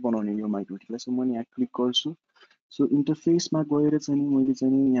क्लाइन्ट बनाउने यो माइक्रोटिकलाई। सो मैले यहाँ क्लिक गर्छु। सो इन्टरफेसमा गएर चाहिँ मैले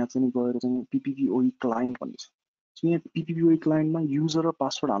चाहिँ यहाँ चाहिँ गएर चाहिँ PPOE क्लाइन्ट भन्ने छ। सो यहाँ PPOE क्लाइन्टमा युजर र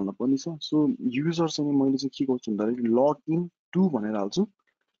पासवर्ड हाल्नु पर्ने छ। सो युजर चाहिँ मैले चाहिँ के गर्छु भन्दाखेरि लगइन 2 भनेर हाल्छु,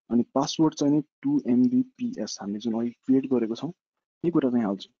 अनि पासवर्ड चाहिँ 2 MBPS हामीले जुन अहिले क्रिएट गरेको छौँ यही कुरा चाहिँ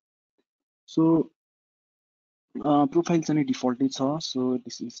हाल्छु। सो प्रोफाइल चाहिँ डिफल्टै छ। So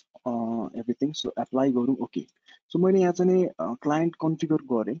this is everything. So apply गरौँ। ओके, सो मैले यहाँ चाहिँ क्लाइन्ट कन्फिगर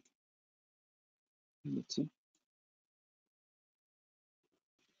गरेँ।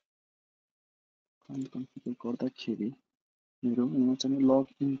 क्लाइन्ट कन्फिगर गर्दाखेरि मेरो यहाँ चाहिँ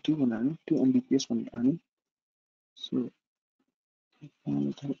लगइन 2 भनेर 2 MBPS भनेर हाल्नु। सो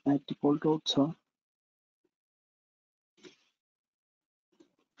एड डिफल्ट आउट छ।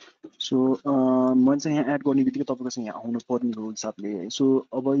 सो मैले चाहिँ यहाँ एड गर्ने बित्तिकै तपाईँको चाहिँ यहाँ आउनु पर्ने हो हिसाबले। सो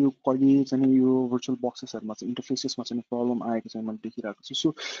अब यो कहिले चाहिँ यो भर्चुअल बक्सेसहरूमा चाहिँ इन्टरफेसेसमा चाहिँ प्रब्लम आएको चाहिँ मैले देखिरहेको छु।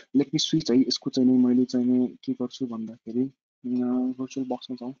 सो लेट मी स्विच है, यसको चाहिँ मैले चाहिँ के गर्छु भन्दाखेरि भर्चुअल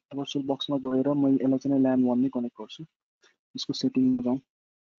बक्समा जाउँ। भर्चुअल बक्समा गएर मैले यसलाई चाहिँ LAN 1 नै कनेक्ट गर्छु। यसको सेटिङमा जाउँ,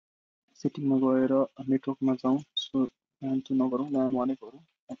 सेटिङमा गएर नेटवर्कमा जाउँ। सो LAN 2 नगरौँ, LAN 1 नै गरौँ,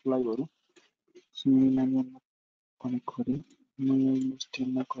 एप्लाई गरौँ। सो LAN 1 मा कनेक्ट गरेँ, मैले युज 10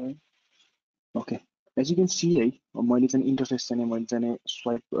 मा गएँ। Okay, as you can C है, मैले चाहिँ इन्टरफेस चाहिँ मैले चाहिँ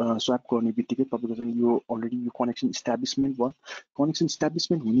स्वाप गर्ने बित्तिकै तपाईँको चाहिँ यो अलरेडी यो कनेक्सन इस्टाब्लिसमेन्ट भयो। कनेक्सन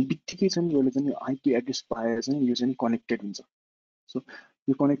इस्टाब्लिसमेन्ट हुने बित्तिकै चाहिँ यसले चाहिँ आइपी एड्रेस पाएर चाहिँ यो चाहिँ कनेक्टेड हुन्छ। सो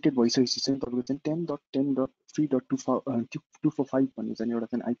यो कनेक्टेड भइसकेपछि चाहिँ तपाईँको चाहिँ 10.10.3.245 भन्ने चाहिँ एउटा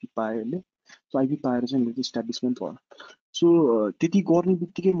चाहिँ आइपी पायो यसले। सो आइपी पाएर चाहिँ यसले इस्टाब्लिसमेन्ट भयो। सो त्यति गर्ने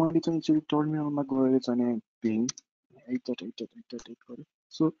बित्तिकै मैले चाहिँ एकचोटि टर्मिनलमा गएर चाहिँ पिङ 8.8.8.8 गरेँ।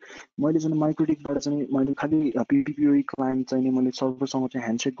 सो मैले चाहिँ माइक्रोटिकबाट चाहिँ मैले खालि PPOE क्लाइन्ट चाहिँ मैले सर्भरसँग चाहिँ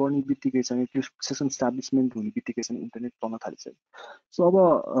ह्यान्डसेक गर्ने बित्तिकै चाहिँ त्यो सेसन इस्टाब्लिसमेन्ट हुने बित्तिकै चाहिँ इन्टरनेट चल्न थालिसक्यो। सो अब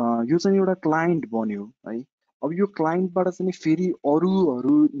यो चाहिँ एउटा क्लाइन्ट बन्यो है। अब यो क्लाइन्टबाट चाहिँ फेरि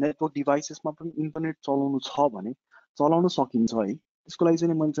अरूहरू नेटवर्क डिभाइसेसमा पनि इन्टरनेट चलाउनु छ भने चलाउन सकिन्छ है। त्यसको लागि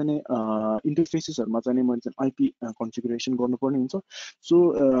चाहिँ मैले चाहिँ इन्टरफेसेसहरूमा चाहिँ मैले चाहिँ आइपी कन्फिगरेसन गर्नुपर्ने हुन्छ। सो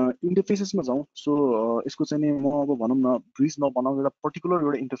इन्टरफेसेसमा जाउँ। सो यसको चाहिँ म अब भनौँ न ब्रिज नबनाउँ, एउटा पर्टिकुलर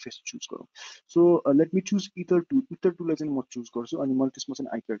एउटा इन्टरफेस चुज गरौँ। So let me choose ether 2लाई चाहिँ म चुज गर्छु, अनि मैले त्यसमा चाहिँ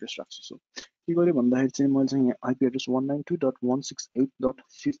आइपी एड्रेस राख्छु। सो के गरेँ भन्दाखेरि चाहिँ मैले चाहिँ आइपी एड्रेस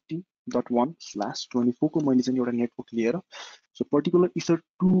 192.168.50.1/24 को मैले चाहिँ एउटा नेटवर्क लिएर सो पर्टिकुलर इथर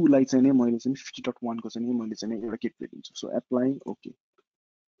 2लाई चाहिँ मैले चाहिँ 50.1 को चाहिँ मैले चाहिँ एउटा गेटवे दिन्छु। सो एप्लाई ओके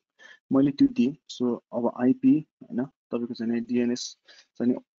मैले त्यो दिएँ। सो अब आइपी होइन तपाईँको चाहिँ डिएनएस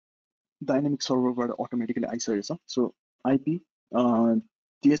चाहिँ डाइनामिक सर्भरबाट अटोमेटिकली आइसकेको छ। सो आइपी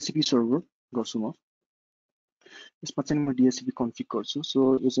DHCP सर्भर गर्छु म। यसमा चाहिँ म DHCP कन्फिग गर्छु सो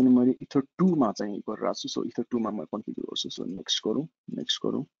यो चाहिँ मैले इथर 2 मा चाहिँ गरिरहेको छु सो इथर 2 मा म कन्फिग गर्छु सो नेक्स्ट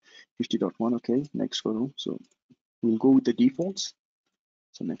गरौँ 50.1 ओके नेक्स्ट गरौँ so we'll go with the defaults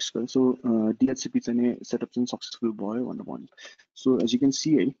so next गरौँ सो DHCP चाहिँ सेटअप चाहिँ सक्सेसफुल भयो भनेर भन्यो so as you can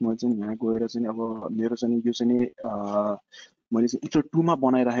C है म चाहिँ यहाँ गएर चाहिँ अब मेरो चाहिँ यो चाहिँ मैले चाहिँ इथर 2 मा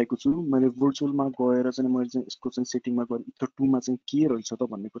बनाइराखेको छु मैले भर्चुअलमा गएर चाहिँ मैले चाहिँ यसको चाहिँ सेटिङमा गएर इथर 2 मा चाहिँ के रहेछ त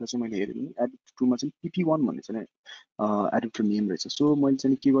भन्ने कुरा चाहिँ मैले हेरेँ भने एडिटर 2 मा चाहिँ PP1 भन्ने चाहिँ एडिटर नेम रहेछ सो मैले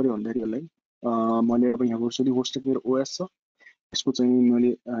चाहिँ के गरेँ भन्दाखेरि यसलाई मैले अब यहाँ भर्चुअली होस्टेड मेरो OS छ यसको चाहिँ मैले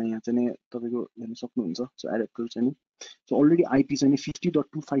यहाँ चाहिँ तपाईको हेर्न सक्नुहुन्छ सो एडिटर चाहिँ सो अलरेडी आईपी चाहिँ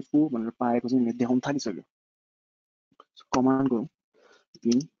 50.254 भनेर पाएको चाहिँ मैले देखाउन थालिसक्यो सो कमान्ड गरौँ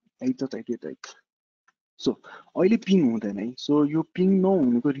पिङ 8.8.8 सो अहिले पिङ हुँदैन है सो यो पिङ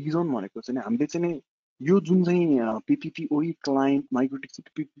नहुनुको रिजन भनेको चाहिँ हामीले चाहिँ यो जुन चाहिँ PPOE client MikroTik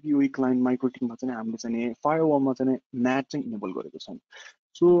PPOE client माइक्रोटिकमा चाहिँ हामीले चाहिँ फायरवलमा चाहिँ म्याट चाहिँ इनेबल गरेको छौँ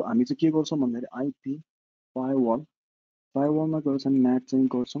सो हामी चाहिँ के गर्छौँ भन्दाखेरि आईपी फायरवलमा गएर चाहिँ म्याट चाहिँ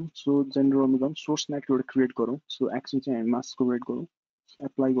गर्छौँ सो जेनरलमा गरौँ सोर्स म्याट एउटा क्रिएट गरौँ सो एक्सन चाहिँ हामी मास्क क्रिएट गरौँ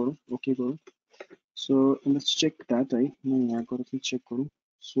एप्लाई गरौँ ओके गरौँ सो लेट्स चेक द्याट है म यहाँ गएर चाहिँ चेक गरौँ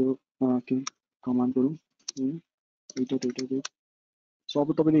सो के कमान्ड गरौँ 8.8.8 सो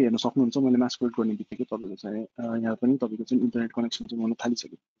अब तपाईँले हेर्न सक्नुहुन्छ मैले मास्क क्रिएट गर्ने बित्तिकै तपाईँको चाहिँ यहाँ पनि तपाईँको चाहिँ इन्टरनेट कनेक्सन चाहिँ हुन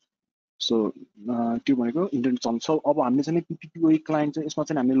थालिसक्यो सो त्यो भनेको इन्टरनेट चल्छ अब हामीले चाहिँ PPOE क्लाइन्ट चाहिँ यसमा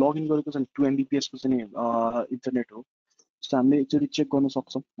चाहिँ हामीले लगइन गरेको चाहिँ 2 Mbps को चाहिँ इन्टरनेट हो सो हामीले एकचोटि चेक गर्न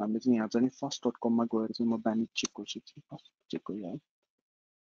सक्छौँ हामीले चाहिँ यहाँ चाहिँ fast.com मा गएर चाहिँ म ब्यान्ड चेक गर्छु चेक गरिहालेँ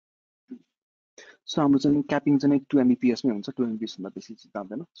सो हाम्रो चाहिँ क्यापिङ चाहिँ 2 Mbps मै हुन्छ 2 Mbps भन्दा बेसी चाहिँ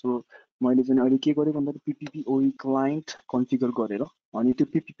जाँदैन सो मैले चाहिँ अहिले के गरेँ भन्दाखेरि PPOE क्लाइन्ट कन्फिगर गरेर अनि त्यो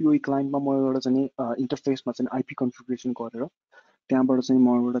PPOE क्लाइन्टमा म एउटा चाहिँ इन्टरफेसमा चाहिँ आईपी कन्फिगरेसन गरेर त्यहाँबाट चाहिँ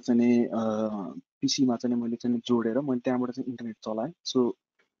म एउटा चाहिँ पीसीमा चाहिँ मैले चाहिँ जोडेर मैले त्यहाँबाट चाहिँ इन्टरनेट चलाएँ सो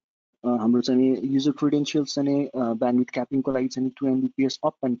हाम्रो चाहिँ युजर क्रेडेन्शियल्स चाहिँ ब्यान्डविड्थ क्यापिङको लागि चाहिँ 2 Mbps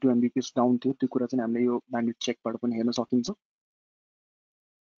up and 2 Mbps down थियो त्यो कुरा चाहिँ हामीले यो ब्यान्डविड्थ चेकबाट पनि हेर्न सकिन्छ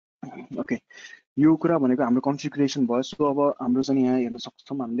ओके यो कुरा भनेको हाम्रो कन्फिगरेसन भयो सो अब हाम्रो चाहिँ यहाँ हेर्न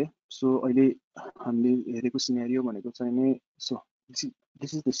सक्छौँ हामीले सो अहिले हामीले हेरेको सिनेरियो भनेको चाहिँ नि so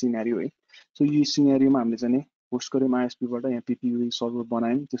this is the scenario है सो यो सिनेरियोमा हामीले चाहिँ होस्ट गऱ्यौँ आईएसपीबाट यहाँ PPOE सर्भर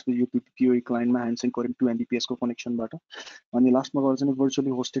बनायौँ त्यसपछि यो PPOE क्लाइन्टमा ह्यान्डसेक गऱ्यौँ 2 Mbps को कनेक्सनबाट अनि लास्टमा गएर चाहिँ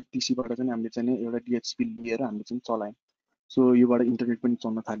भर्चुअली होस्टेड पीसीबाट चाहिँ हामीले चाहिँ एउटा DHCP लिएर हामीले चाहिँ चलायौँ सो योबाट इन्टरनेट पनि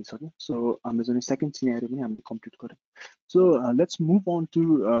चल्न थालिसक्यो सो हामीले चाहिँ सेकेन्ड सिनेरियो पनि हामीले कम्प्लिट गऱ्यौँ so let's move on to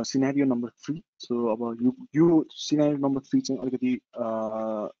scenario number 3 so अब यो सिनेरियो नम्बर 3 चाहिँ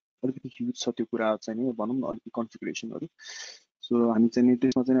अलिकति ह्युज छ त्यो कुरा चाहिँ नि भनौँ न अलिकति कन्फिगरेसनहरू सो हामी चाहिँ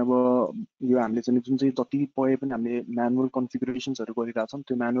त्यसमा चाहिँ अब यो हामीले चाहिँ जुन चाहिँ जति पए पनि हामीले म्यानुअल कन्फिगरेसन्सहरू गरिरहेछौँ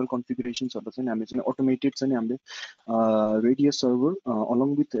त्यो म्यानुअल कन्फिगरेसन्सहरू चाहिँ हामीले चाहिँ अटोमेटेड चाहिँ हामीले radius server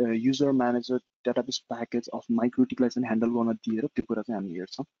along with user manager database package of माइक्रोटिकलाई चाहिँ ह्यान्डल गर्न दिएर त्यो कुरा चाहिँ हामी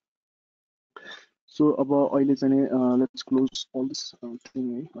हेर्छौँ सो अब अहिले चाहिँ let's close all this thing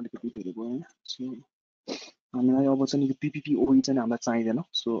है अलिकति धेरै भयो है सो हामीलाई अब चाहिँ यो PPOE चाहिँ हामीलाई चाहिँदैन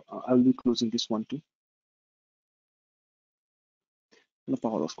so I will be closing this one two ल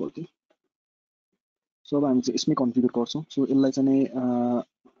पावर अफ गरिदिउँ सो अब हामी चाहिँ यसमै कन्फिगर गर्छौँ सो यसलाई चाहिँ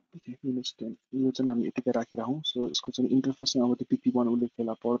यो चाहिँ हामी यतिकै राखिराखौँ सो यसको चाहिँ इन्टरफेस चाहिँ अब त्यो PP1 उसले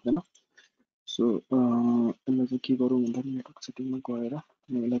फेला पर्दैन सो यसलाई चाहिँ के गरौँ भन्दाखेरि नेटवर्क सेटिङमा गएर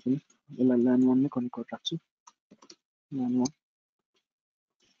म यसलाई LAN 1 नै कनेक्ट गरेर राख्छु LAN 1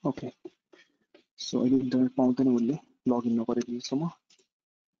 ओके सो अहिले इन्टरनेट पाउँदैन उसले login नगरेकोसम्म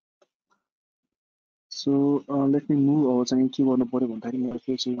so let me move अब चाहिँ के गर्नु पर्यो भन्दाखेरि मेरो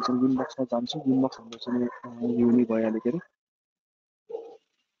फेरि चाहिँ विनबक्समा जान्छु विनबक्स हाम्रो चाहिँ यो नै भइहाल्यो के अरे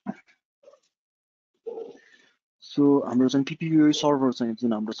सो हाम्रो चाहिँ PPOE सर्भर चाहिँ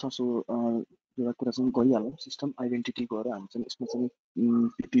जुन हाम्रो छ सो एउटा कुरा चाहिँ गरिहालौँ सिस्टम आइडेन्टिटी गएर हामी चाहिँ यसमा चाहिँ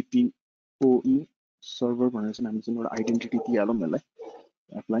PPOE सर्भर भनेर चाहिँ हामी चाहिँ एउटा आइडेन्टिटी दिइहालौँ यसलाई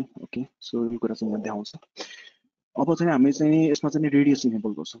एप्लाई ओके सो यो कुरा चाहिँ यहाँ देखाउँछ अब चाहिँ हामी चाहिँ यसमा चाहिँ रेडियस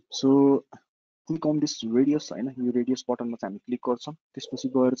इनेबल गर्छौँ so click on this radius हैन यो रेडियस बटनमा चाहिँ हामी क्लिक गर्छौँ त्यसपछि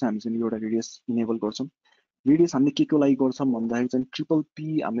गएर चाहिँ हामी चाहिँ एउटा रेडियस इनेबल गर्छौँ रेडियस हामीले के को लागि गर्छौँ भन्दाखेरि चाहिँ PPP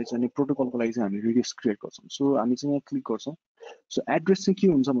हामीले चाहिँ प्रोटोकलको लागि चाहिँ हामी रेडियस क्रिएट गर्छौँ सो हामी चाहिँ यहाँ क्लिक गर्छौँ सो एड्रेस चाहिँ के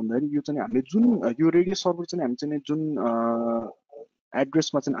हुन्छ भन्दाखेरि यो चाहिँ हामीले जुन यो रेडियस सर्भर चाहिँ हामी चाहिँ जुन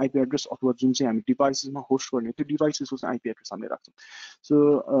एड्रेसमा चाहिँ आईपी एड्रेस अथवा जुन चाहिँ हामी डिभाइसेसमा होस्ट गर्ने त्यो डिभाइसेसको चाहिँ आईपी एड्रेस हामीले राख्छौँ सो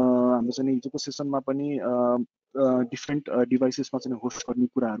हाम्रो चाहिँ हिजोको सेसनमा पनि डिफ्रेन्ट डिभाइसेसमा चाहिँ होस्ट गर्ने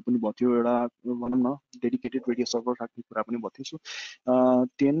कुराहरू पनि भयो थियो, एउटा भनौँ न डेडिकेटेड रेडियो सर्भर राख्ने कुरा पनि भयो थियो। सो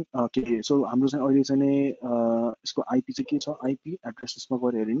 10 के सो हाम्रो चाहिँ अहिले चाहिँ यसको आइपी चाहिँ के छ, आइपी एड्रेसेसमा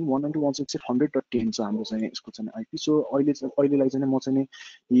गएर हेऱ्यो नि 192.168.100.10 छ हाम्रो चाहिँ यसको चाहिँ आइपी। सो अहिलेलाई चाहिँ म चाहिँ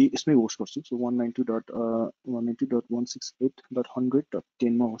यसमै होस्ट गर्छु। सो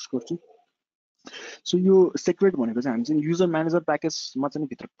 192.168.100.10 मा होस्ट गर्छु। सो यो सेक्रेट भनेको चाहिँ हामी चाहिँ युजर म्यानेजर प्याकेजमा चाहिँ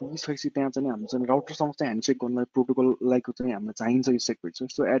भित्र पुगिसकेपछि त्यहाँ चाहिँ हामी चाहिँ राउटरसँग चाहिँ ह्यान्डसेक गर्नलाई प्रोटोकललाई चाहिँ हामीलाई चाहिन्छ यो सेक्रेट चाहिँ।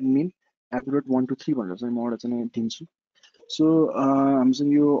 सो एडमिन @123 भनेर चाहिँ म एउटा चाहिँ दिन्छु। सो हामी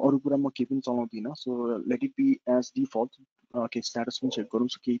चाहिँ यो अरू कुरा म केही पनि चलाउँदिनँ। So let it be as default. Okay status पनि चेक गरौँ।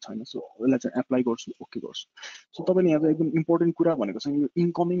 सो केही छैन। सो यसलाई चाहिँ एप्लाई गर्छु, ओके गर्छु। सो तपाईँले यहाँ चाहिँ एकदम इम्पोर्टेन्ट कुरा भनेको चाहिँ यो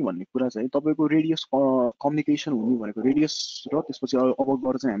इन्कमिङ भन्ने कुरा चाहिँ तपाईँको रेडियस कम्युनिकेसन हुने भनेको रेडियस र त्यसपछि अब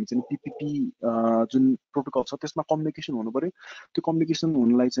गएर चाहिँ हामी चाहिँ पिपिपी जुन प्रोटोकल छ त्यसमा कम्युनिकेसन हुनु पर्यो। त्यो कम्युनिकेसन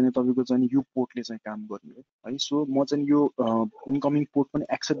हुनलाई चाहिँ तपाईँको चाहिँ यो पोर्टले चाहिँ काम गर्ने हो है। सो म चाहिँ यो इन्कमिङ पोर्ट पनि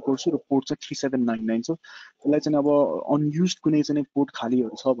एक्सेप्ट गर्छु र पोर्ट चाहिँ 3799 छ। त्यसलाई चाहिँ अब अनयुज कुनै चाहिँ पोर्ट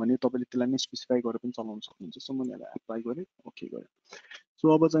खालीहरू छ भने तपाईँले त्यसलाई नै स्पेसिफाई गरेर पनि चलाउन सक्नुहुन्छ। सो मैले एप्लाई गरेँ, ओके गरेँ। सो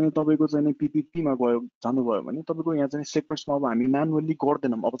अब चाहिँ तपाईँको चाहिँ पिपिपीमा गयो जानुभयो भने तपाईँको यहाँ चाहिँ सेक्टर्समा अब हामी म्यानुअली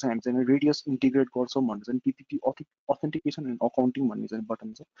गर्दैनौँ। अब चाहिँ हामी चाहिँ रेडियस इन्टिग्रेट गर्छौँ भनेर चाहिँ पिपिपी अथेन्टिकेसन एन्ड अकाउन्टिङ भन्ने चाहिँ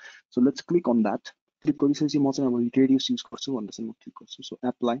बटन छ। So let's click on that. Click गरिसकेपछि म चाहिँ अब रेडियस युज गर्छु भनेर चाहिँ म क्लिक गर्छु। So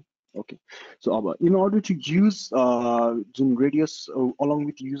apply, okay. सो अब इन अर्डर टु युज जुन radius along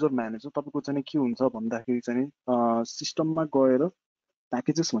with user manager तपाईँको चाहिँ के हुन्छ भन्दाखेरि चाहिँ सिस्टममा गएर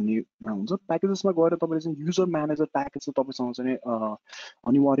प्याकेजेस भन्नेमा हुन्छ। प्याकेजेसमा गएर तपाईँले चाहिँ युजर म्यानेजर प्याकेज चाहिँ तपाईँसँग चाहिँ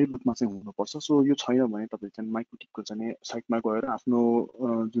अनिवार्य रूपमा चाहिँ हुनुपर्छ। सो यो छैन भने तपाईँले चाहिँ माइक्रोटिकको चाहिँ साइटमा गएर आफ्नो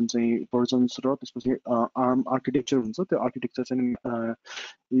जुन चाहिँ भर्जन्स र त्यसपछि आर्म आर्किटेक्चर हुन्छ त्यो आर्किटेक्चर चाहिँ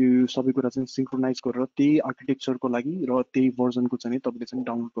यो सबै कुरा चाहिँ सिङ्क्रोनाइज गरेर त्यही आर्किटेक्चरको लागि र त्यही भर्जनको चाहिँ तपाईँले चाहिँ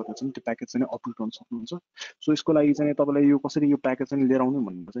डाउनलोड गरेर चाहिँ त्यो प्याकेज चाहिँ अपलोड गर्न सक्नुहुन्छ। सो यसको लागि चाहिँ तपाईँलाई यो कसरी यो प्याकेज चाहिँ लिएर आउनु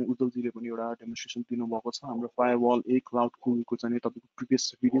भनेर चाहिँ उज्जवलजीले पनि एउटा डेमोन्स्ट्रेसन दिनुभएको छ। हाम्रो फायरवल ए क्लाउड.गुरुको चाहिँ तपाईँको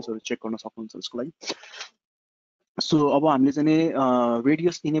प्रिभियस भिडियोजहरू चेक गर्न सक्नुहुन्छ यसको लागि। सो अब हामीले चाहिँ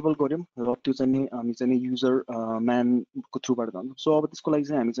रेडियस इनेबल गऱ्यौँ र त्यो चाहिँ हामी चाहिँ युजर म्यानको थ्रुबाट जान्छौँ। सो अब त्यसको लागि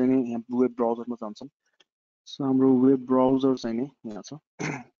चाहिँ हामी चाहिँ यहाँ वेब ब्राउजरमा जान्छौँ। सो हाम्रो वेब ब्राउजर चाहिँ नि यहाँ छ।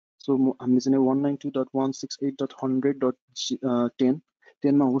 सो हामीले चाहिँ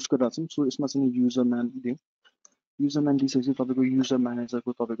 192.168.100.10 मा होस्ट गरिरहेको छौँ। सो यसमा चाहिँ युजर म्यान दिउँ। युजर म्यान दिइसकेपछि तपाईँको युजर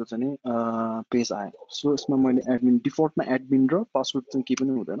म्यानेजरको तपाईँको चाहिँ पेज आयो। सो यसमा मैले एडमिन डिफल्टमा एडमिन र पासवर्ड चाहिँ केही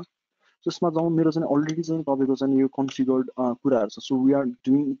पनि हुँदैन। सो यसमा जाउँ। मेरो चाहिँ अलरेडी चाहिँ तपाईँको चाहिँ यो कन्फिगर्ड कुराहरू छ। So we are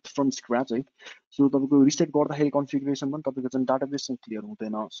doing from scratch है। सो तपाईँको रिसेट गर्दाखेरि कन्फिगरेसन पनि तपाईँको चाहिँ डाटाबेस चाहिँ क्लियर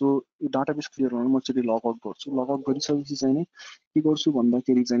हुँदैन। सो यो डाटाबेस क्लियर हुन म चाहिँ लगआउट गर्छु। लगआउट गरिसकेपछि चाहिँ नि के गर्छु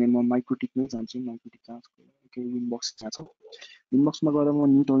भन्दाखेरि चाहिँ म माइक्रोटिकमै जान्छु। माइक्रोटिक कहाँ छ, इनबक्स कहाँ छ, इनबक्समा गएर म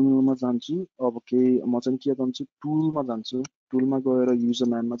न्यू टर्मिनलमा जान्छु। अब म चाहिँ के जान्छु, टुलमा जान्छु। टुलमा गएर युजर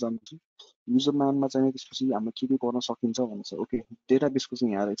म्यानमा जान्छु। युजर म्यानमा चाहिँ त्यसपछि हाम्रो के गर्न सकिन्छ भन्छ। ओके डेटाबेसको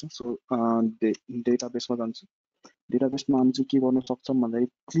चाहिँ यहाँ रहेछ। सो डेटाबेसमा जान्छु। डेटाबेसमा हामी चाहिँ के गर्न सक्छौँ भन्दाखेरि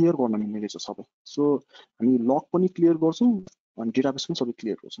क्लियर गर्न मिल्ने रहेछ सबै। सो हामी लग पनि क्लियर गर्छौँ अनि डेटाबेस पनि सबै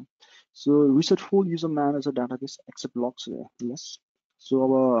क्लियर गर्छौँ। सो रिसेट फुल युजर म्यानेजर डाटाबेस एक्सेप्ट लग्स यस। सो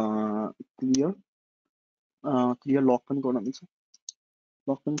अब क्लियर क्लियर लग पनि गर्न मिल्छ।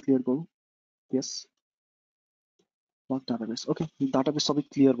 लग पनि क्लियर गरौँ, यस। लग डाटाबेस, ओके डाटाबेस सबै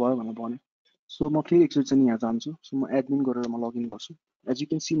क्लियर भयो भनेर भन्यो। सो म फेरि एकचोटि चाहिँ यहाँ जान्छु। सो म एडमिन गरेर म लगइन गर्छु। एज यु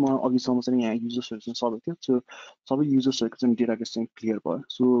क्यान सी म अघिसम्म चाहिँ यहाँ युजर्सहरू चाहिँ सबै थियो। सो सबै युजर्सहरूको चाहिँ डेटाबेस चाहिँ क्लियर भयो।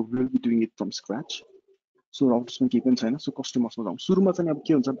 So will be doing it from scratch. So राउटर्समा केही पनि छैन। सो कस्टमर्समा जाउँ। सुरुमा चाहिँ अब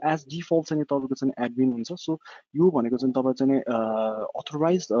के हुन्छ, एज डिफल्ट चाहिँ तपाईँको चाहिँ एडमिन हुन्छ। सो यो भनेको चाहिँ तपाईँ चाहिँ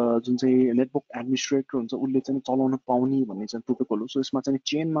अथोराइज जुन चाहिँ नेटवर्क एडमिनिस्ट्रेटर हुन्छ उसले चाहिँ चलाउन पाउने भन्ने चाहिँ प्रोटोकल हो। सो यसमा चाहिँ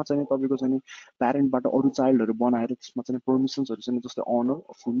चेनमा चाहिँ तपाईँको चाहिँ प्यारेन्टबाट अरू चाइल्डहरू बनाएर त्यसमा चाहिँ पर्मिसन्सहरू चाहिँ जस्तै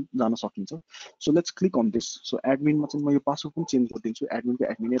अनर फुल जान सकिन्छ। So let's click on this. So एडमिनमा चाहिँ म यो पासवर्ड पनि चेन्ज गरिदिन्छु। एडमिनको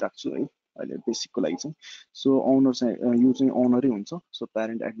एडमिनै राख्छु है अहिले बेसिकको लागि चाहिँ। सो अनर चाहिँ यो चाहिँ अनरै हुन्छ। सो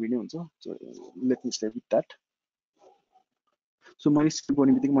प्यारेन्ट एडमिनै हुन्छ। So let me stay with that. So मैले स्किप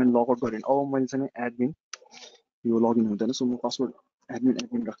गर्ने बित्तिकै मैले लगआउट गरेँ। अब मैले चाहिँ एडमिन यो लगइन हुँदैन। सो म पासवर्ड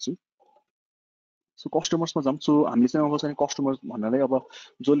एडमिन राख्छु। सो कस्टमर्समा जाऊँ। सो हामीले चाहिँ अब चाहिँ कस्टमर्स भन्नाले अब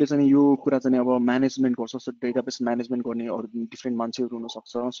जसले चाहिँ यो कुरा चाहिँ अब म्यानेजमेन्ट गर्छ। सो डेटाबेस म्यानेजमेन्ट गर्ने अरू डिफ्रेन्ट मान्छेहरू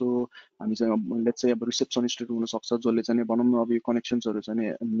हुनसक्छ। सो हामी चाहिँ लेट्स चाहिँ अब रिसेप्सनिस्टहरू हुनसक्छ जसले चाहिँ भनौँ न अब यो कनेक्सन्सहरू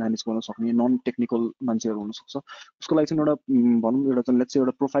चाहिँ म्यानेज गर्न सक्ने नन टेक्निकल मान्छेहरू हुनसक्छ। उसको लागि चाहिँ एउटा भनौँ एउटा चाहिँ लेट्स चाहिँ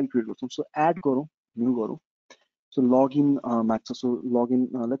एउटा प्रोफाइल क्रिएट गर्छौँ। सो एड गरौँ, न्यू गरौँ। सो लगइन माग्छ। सो लगइन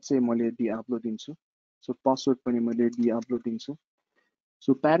लेट्स चाहिँ मैले डिआब्लो दिन्छु। सो पासवर्ड पनि मैले डिआब्लो दिन्छु।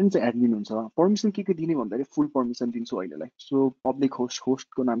 सो प्यारेन्ट चाहिँ एडमिन हुन्छ। पर्मिसन के दिने भन्दाखेरि फुल पर्मिसन दिन्छु अहिलेलाई। सो पब्लिक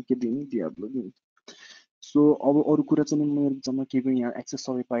होस्टको नाम के दिने, डिआब्लो दिने। सो अब अरु कुरा चाहिँ मेरो जम्मा के को यहाँ एक्सेस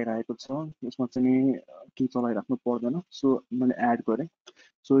सबै पाइरहेको छ यसमा चाहिँ के चलाइराख्नु पर्दैन सो मैले एड गरेँ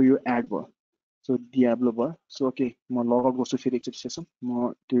सो यो एड भयो सो डियाब्लो भयो सो ओके म लग आउट गर्छु फेरि एकचोटि सेसन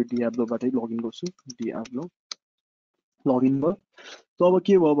म त्यो डियाब्लोबाटै लगइन गर्छु डियाब्लो लगइन भयो सो अब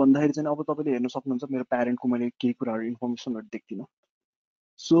के भयो भन्दाखेरि चाहिँ अब तपाईले हेर्न सक्नुहुन्छ मेरो प्यारेन्टको मैले केही कुराहरु इन्फर्मेसनहरु देख्दिन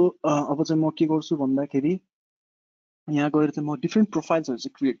सो अब चाहिँ म के गर्छु भन्दाखेरि यहाँ गएर चाहिँ म डिफरेन्ट प्रोफाइल्सहरु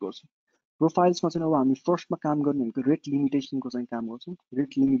चाहिँ क्रिएट गर्छु प्रोफाइल्समा चाहिँ अब हामी फर्स्टमा काम गर्ने भनेको रेट लिमिटेसनको चाहिँ काम गर्छौँ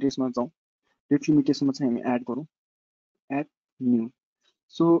रेट लिमिटेसनमा जाउँ रेट लिमिटेसनमा चाहिँ हामी एड गरौँ एड न्यू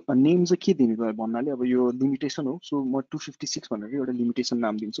सो नेम चाहिँ के दिने भयो भन्नाले अब यो लिमिटेसन हो सो म 256 भनेर एउटा लिमिटेसन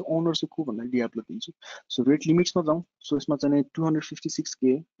नाम दिन्छु ओनर चाहिँ को भन्नाले डियाब्लो दिन्छु सो रेट लिमिट्समा जाउँ सो यसमा चाहिँ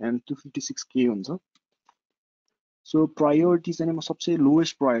 256k एन्ड 256k हुन्छ सो प्रायोरिटी चाहिँ म सबसे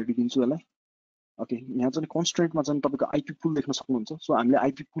लोएस्ट प्रायोरिटी दिन्छु यसलाई ओके यहाँ चाहिँ कन्स्ट्रेन्टमा चाहिँ तपाईको आइपी पुल देख्न सक्नुहुन्छ सो हामीले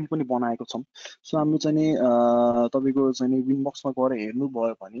आइपी पुल पनि बनाएको छौं सो हामीले चाहिँ तपाईको चाहिँ विनबक्समा गएर हेर्नु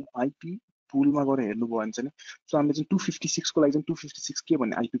भयो भने आइपी पुलमा गएर हेर्नु भयो भने चाहिँ सो हामीले चाहिँ 256 को लागि चाहिँ 256 के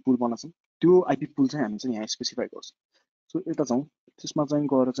भन्ने आइपी पुल बनाउँछौं त्यो आइपी पुल चाहिँ हामी चाहिँ यहाँ स्पेसिफाई गर्छौं सो यता जाउँ त्यसमा चाहिँ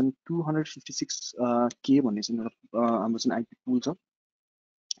गएर चाहिँ 256 के भन्ने चाहिँ हाम्रो चाहिँ आइपी पुल छ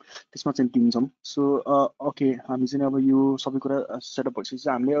त्यसमा चाहिँ दिन्छौँ सो ओके हामी चाहिँ अब यो सबै कुरा सेटअप भइसकेपछि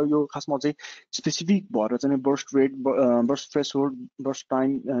हामीले यो खासमा चाहिँ स्पेसिफिक भएर चाहिँ burst rate burst threshold burst time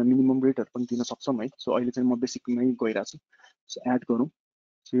minimum रेटहरु पनि दिन सक्छौं है सो अहिले चाहिँ म बेसिकमै गइराछु सो एड गरौँ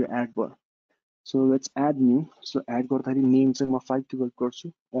सो यो एड भयो so let's add new so add गर्दाखेरि नेम चाहिँ म 512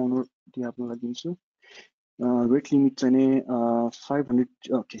 गर्छु ओनर डियाब्लोलाई दिन्छु रेट लिमिट चाहिँ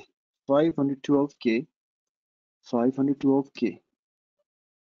 500 okay 512k 512k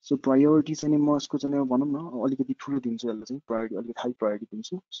so priority चाहिँ म यसको चाहिँ भनौँ न अलिकति ठुलो दिन्छु यसलाई चाहिँ प्रायोरिटी अलिकति हाई प्रायोरिटी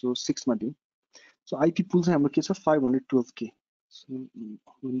दिन्छु सो 6 मा दिउँ सो आइपी पुल चाहिँ हाम्रो के छ 512k so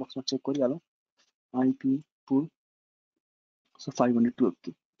इनबक्समा check गरिहालौँ IP pool so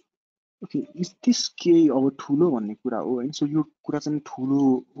 512k okay is this के अब ठुलो भन्ने कुरा हो हैन सो यो कुरा चाहिँ ठुलो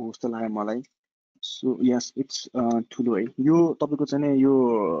हो जस्तो लाग्यो मलाई सो यस इट्स ठुलो है यो तपाईको चाहिँ यो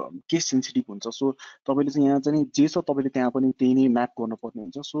केस सेन्सिटिभ हुन्छ सो तपाईले चाहिँ यहाँ चाहिँ जे छ तपाईले त्यहाँ पनि त्यही नै म्याप गर्नुपर्ने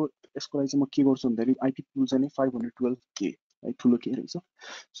हुन्छ सो यसको लागि चाहिँ म के गर्छु भन्दाखेरि आइपी पुल चाहिँ 512k है ठुलो के रहेछ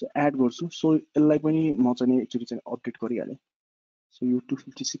सो एड गर्छु सो यसलाई पनि म चाहिँ एकचोटि चाहिँ अपडेट गरिहालेँ सो यो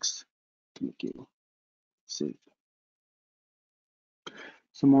 256 के हो सेभ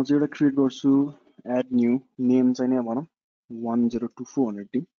सो म चाहिँ एउटा क्रिएट गर्छु एड न्यू नेम चाहिँ नि भनौँ 1024 भनेर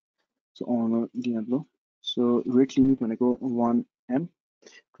दिउँ so owner Diablo so rate limit भनेको 1m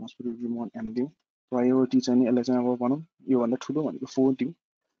ट्रान्सफर 1m दिउँ प्रायोरिटी चाहिँ नि यसलाई चाहिँ अब भनौँ योभन्दा ठुलो भनेको 4 दिउँ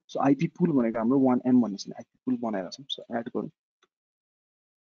सो आइपी पुल भनेको हाम्रो 1m भन्ने चाहिँ आइपी पुल बनाएर छौँ सो एड गरौँ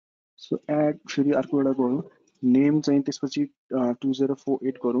सो एड फेरि अर्को एउटा गरौँ नेम चाहिँ त्यसपछि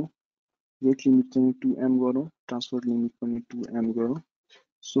 2048 गरौँ रेट लिमिट चाहिँ 2m गरौँ ट्रान्सफर लिमिट पनि 2m गरौँ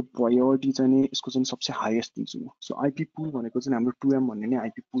सो प्रायोरिटी चाहिँ नि यसको चाहिँ सबसे हाईएस्ट दिन्छु म सो आइपी पुल भनेको चाहिँ हाम्रो 2m भन्ने नै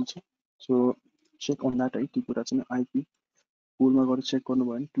आइपी पुल छ सो चेक अन द्याट है त्यो कुरा चाहिँ आइपी पुलमा गएर चेक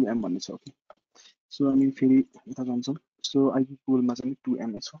गर्नुभयो भने 2m भन्ने छ ओके सो हामी फेरि यता जान्छौँ सो आइपी पुलमा चाहिँ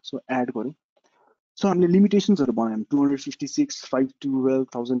 2m छ सो एड गरौँ सो हामीले लिमिटेसन्सहरु बनायौं 256 512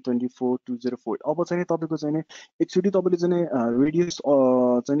 1024 204 अब चाहिँ तपाईको चाहिँ एकचोटी तपाईले चाहिँ रेडियस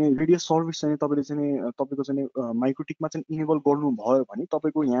चाहिँ रेडियस सर्भिस चाहिँ तपाईले चाहिँ तपाईको चाहिँ माइक्रोटिकमा चाहिँ इनेबल गर्नु भयो भने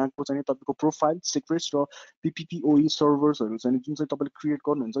तपाईको यहाँको चाहिँ तपाईको प्रोफाइल सिक्रेट्स र PPOE सर्भर्सहरु चाहिँ जुन चाहिँ तपाईले क्रिएट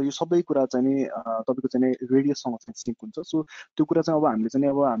गर्नुहुन्छ यो सबै कुरा चाहिँ तपाईको चाहिँ रेडियससँग चाहिँ सिंक हुन्छ सो त्यो कुरा चाहिँ अब हामीले चाहिँ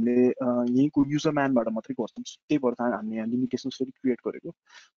अब हामीले यहीँको युजर म्यानबाट मात्रै गर्छौं त्यही भएर हामीले यहाँ लिमिटेसन्स फेरि क्रिएट गरेको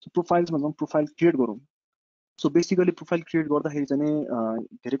सो प्रोफाइल्समा जाउँ प्रोफाइल क्रिएट गरौँ सो बेसिकली प्रोफाइल क्रिएट गर्दाखेरि चाहिँ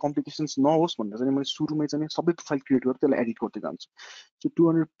धेरै कम्प्लिकेसन्स नहोस् भनेर चाहिँ मैले सुरुमै चाहिँ सबै प्रोफाइल क्रिएट गरेर त्यसलाई एडिट गर्दै जान्छु सो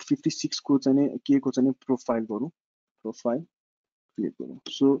 256 को चाहिँ के को चाहिँ प्रोफाइल गरौँ प्रोफाइल क्रिएट गरौँ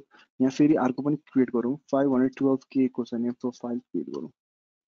सो यहाँ फेरि अर्को पनि क्रिएट गरौँ 512k को चाहिँ प्रोफाइल क्रिएट गरौँ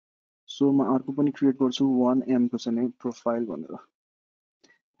सो म अर्को पनि क्रिएट गर्छु 1m को चाहिँ प्रोफाइल भनेर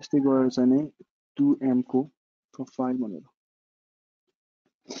यस्तै गरेर चाहिँ 2m को प्रोफाइल भनेर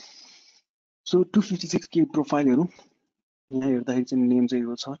सो 256k प्रोफाइलहरु यहाँ हेर्दाखेरि चाहिँ नेम चाहिँ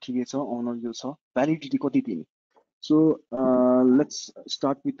यो छ ठिकै छ ओनर यो छ भ्यालिडिटी कति दिने सो लेट्स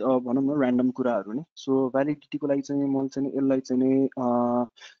स्टार्ट विथ भनौँ न र्यान्डम कुराहरु नि सो भ्यालिडिटीको लागि चाहिँ म चाहिँ यसलाई चाहिँ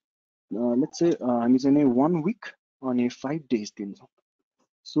लेट्स से हामी चाहिँ 1 विक अनि 5 डेज दिन्छौँ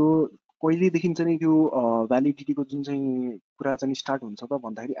सो कहिलेदेखि चाहिँ यो भ्यालिडिटीको जुन चाहिँ कुरा चाहिँ स्टार्ट हुन्छ त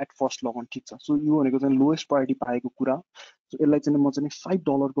भन्दाखेरि एट फर्स्ट लगन ठिक छ सो यो भनेको चाहिँ लोएस्ट प्रायोरिटी पाएको कुरा सो यसलाई चाहिँ म चाहिँ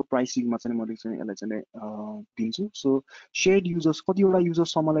 $5 को प्राइसिङमा चाहिँ मैले चाहिँ यसलाई चाहिँ दिन्छु सो शेयर्ड युजर्स कतिवटा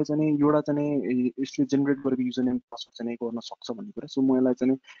युजर्ससम्मलाई चाहिँ एउटा चाहिँ यसले जेनेरेट गरेको युजर नेम पासवर्ड चाहिँ गर्न सक्छ भन्ने कुरा सो म यसलाई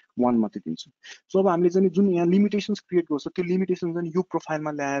चाहिँ 1 मात्रै दिन्छु सो अब हामीले चाहिँ जुन यहाँ लिमिटेसन्स क्रिएट गर्छ त्यो लिमिटेसन चाहिँ यो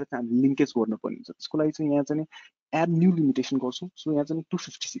प्रोफाइलमा ल्याएर चाहिँ हामीले लिङ्केज गर्नुपर्ने हुन्छ त्यसको लागि चाहिँ यहाँ चाहिँ एड न्यू लिमिटेसन गर्छौँ सो यहाँ चाहिँ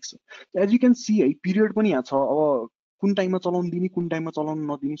 256 छ एज यु क्यान सी है पिरियड पनि यहाँ छ अब कुन टाइममा चलाउन दिने कुन टाइममा चलाउन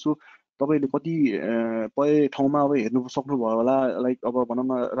नदिने सो तपाईले कति ठाउँमा अब हेर्नु सक्नुभयो होला लाइक अब भनौँ न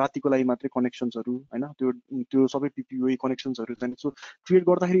रातिको लागि मात्रै कनेक्सन्सहरू हैन त्यो सबै PPOE कनेक्सन्सहरू चाहिँ सो क्रिएट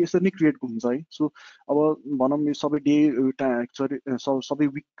गर्दाखेरि यसरी नै क्रिएट हुन्छ है सो अब भनौँ यो सबै डे सबै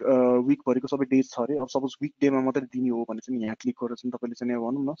विक भरिको सबै डेज छ अरे अब सपोज विक डेमा मात्रै दिने हो भने चाहिँ यहाँ क्लिक गरेर चाहिँ तपाईले चाहिँ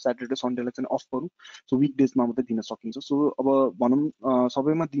भनौँ न स्याटरडे सन्डेलाई चाहिँ अफ गरौँ सो विक डेजमा मात्रै दिन सकिन्छ सो अब भनौँ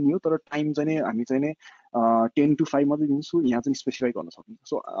सबैमा दिने हो तर टाइम चाहिँ हामी चाहिँ 10 to 5 मात्रै दिन्छु यहाँ चाहिँ स्पेसिफाई गर्न सकिन्छ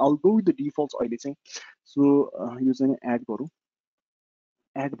so I'll go with the defaults अहिले चाहिँ सो यो चाहिँ एड गरौँ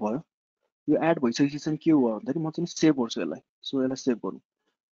एड भयो यो एड भइसकेपछि चाहिँ के हो भन्दाखेरि म चाहिँ सेभ गर्छु यसलाई सो यसलाई सेभ गरौँ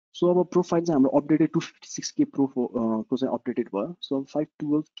सो अब प्रोफाइल चाहिँ हाम्रो अपडेटेड 256K प्रो को चाहिँ अपडेटेड भयो सो अब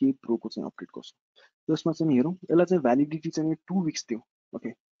 512K प्रोको चाहिँ अपडेट गर्छु त्यसमा चाहिँ हेरौँ यसलाई चाहिँ भ्यालिडिटी चाहिँ 2 विक्स दिउँ ओके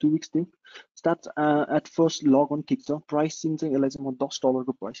 2 विक्स दिउँ start at first log on ठिक छ प्राइसिङ चाहिँ यसलाई चाहिँ म $10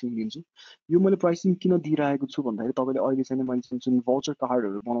 को प्राइसिङ दिन्छु यो मैले प्राइसिङ किन दिइरहेको छु भन्दाखेरि तपाईँले अहिले चाहिँ मैले जुन भाउचर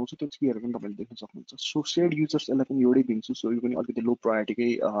कार्डहरू बनाउँछु त्यो चाहिँ हेरेर पनि तपाईँले देख्न सक्नुहुन्छ सो शेयर्ड युजर्स यसलाई पनि एउटै दिन्छु सो यो पनि अलिकति लो प्रायोरिटीकै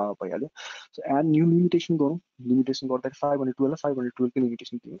भइहाल्यो सो एड न्यू लिमिटेसन गरौँ लिमिटेसन गर्दाखेरि 512 को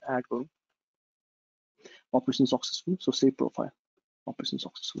लिमिटेसन दिउँ एड गरौँ operation successful so save profile operation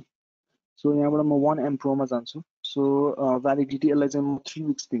successful so यहाँबाट म 1 M प्रोमा जान्छु सो भ्यालिडिटी यसलाई चाहिँ म 3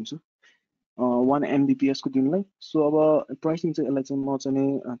 विक्स दिन्छु 1 Mbps को दिनलाई सो अब प्राइसिङ चाहिँ यसलाई चाहिँ म चाहिँ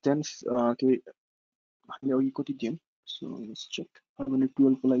 10 के हामीले अघि कति दियौँ सो लेट्स चेक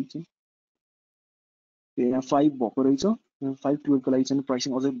 512 को लागि चाहिँ यहाँ 5 भएको रहेछ 512 को लागि चाहिँ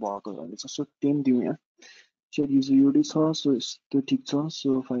प्राइसिङ अझै भएको रहेछ सो 10 दिउँ यहाँ शेयर युजर एउटै छ सो त्यो ठिक छ सो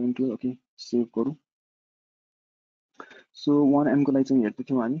 512 ओके सेभ गरौँ सो 1 M को लागि चाहिँ हेर्दै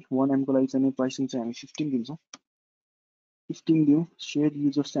थियौँ हामी 1 M को लागि चाहिँ प्राइसिङ चाहिँ हामी 15 दिन्छौँ 15 दिउँ शेयर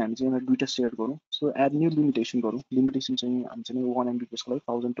युजर्स चाहिँ हामी चाहिँ यसलाई दुईटा शेयर गरौँ सो एड न्यू लिमिटेसन गरौँ लिमिटेसन चाहिँ हामी चाहिँ 1 Mbps को लागि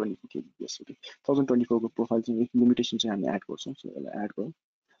 1024 kbps 1024 को प्रोफाइल चाहिँ लिमिटेसन चाहिँ हामी एड गर्छौँ सो यसलाई एड गरौँ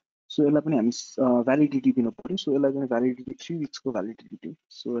सो यसलाई पनि हामी भ्यालिडिटी दिनु पर्यो सो यसलाई चाहिँ भ्यालिडिटी 3 विक्स को भ्यालिडिटी दिउँ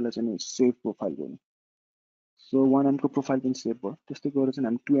सो यसलाई चाहिँ सेभ प्रोफाइल गरौँ सो 1 M को प्रोफाइल पनि सेभ भयो त्यस्तै गरेर चाहिँ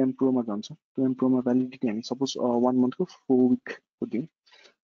हामी 2 M प्रोमा जान्छौँ 2 M प्रोमा भ्यालिडिटी हामी सपोज 1 month को 4 week को दिउँ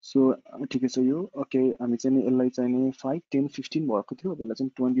सो ठिकै छ यो ओके हामी चाहिँ यसलाई चाहिँ 5 10 15 भएको थियो यसलाई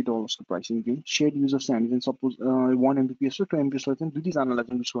चाहिँ $20 को प्राइसिङ दिउँ शेयर्ड युजर्स चाहिँ हामी चाहिँ सपोज 1 Mbps र 2 Mbps चाहिँ दुईजनालाई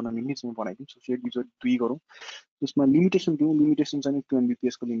चाहिँ युज गर्न मिल्ने चाहिँ बनाइदिउँ सो शेयर्ड युजर 2 गरौँ त्यसमा लिमिटेसन दिउँ लिमिटेसन चाहिँ 2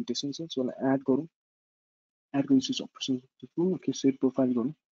 Mbps को लिमिटेसन छ सो यसलाई एड गरौँ एड गर्न switch operation okay save profile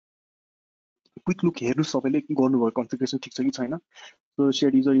गरौँ क्विक लुक हेर्नु सबैले गर्नुभयो कन्फिगरेसन ठिक छ कि छैन सो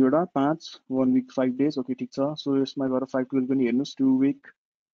शेयर्ड युजर एउटा 5 1 week 5 days ओके ठिक छ सो यसमा गएर 512 पनि हेर्नुस् 2 week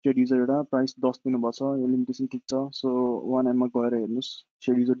शेयर्ड युजर एउटा प्राइस 10 दिनुभएको छ यो लिमिटेसन ठिक छ सो 1 M मा गएर हेर्नुस्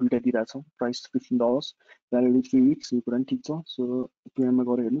शेयर्ड युजर दुईटा दिइरहेको छ प्राइस $15 भ्यालिडिटी 3 weeks यो कुरा पनि ठिक छ सो 2 M मा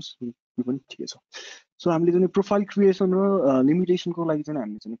गएर हेर्नुस् यो पनि ठिकै छ सो हामीले चाहिँ प्रोफाइल क्रिएसन र लिमिटेसनको लागि चाहिँ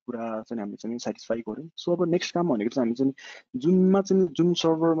हामीले चाहिँ कुरा चाहिँ हामीले चाहिँ सेटिस्फाई गर्यौँ सो अब नेक्स्ट काम भनेको चाहिँ हामी चाहिँ जुन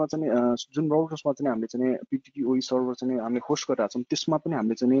सर्भरमा चाहिँ जुन राउटर्समा चाहिँ हामीले चाहिँ PPOE सर्भर चाहिँ हामीले होस्ट गरिरहेको छौँ त्यसमा पनि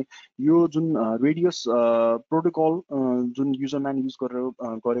हामीले चाहिँ यो जुन रेडियस प्रोटोकल जुन युजरम्यान युज गरेर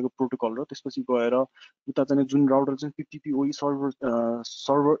गरेको प्रोटोकल र त्यसपछि गएर उता चाहिँ जुन राउटर चाहिँ PPOE सर्भर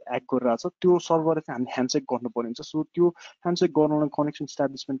एक्ट गरिरहेको छ त्यो सर्भरलाई चाहिँ हामीले ह्यान्डसेक गर्नुपर्ने हुन्छ सो त्यो ह्यान्डसेक गर्नलाई कनेक्सन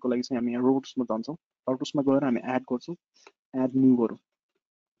इस्टाब्लिसमेन्टको लागि चाहिँ हामी यहाँ राउटर्समा जान्छौँ राउटर्समा गएर हामी एड गर्छौँ एड न्यू गरौँ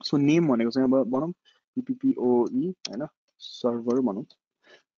सो नेम भनेको चाहिँ अब भनौँ PPOE हैन सर्भर भनौँ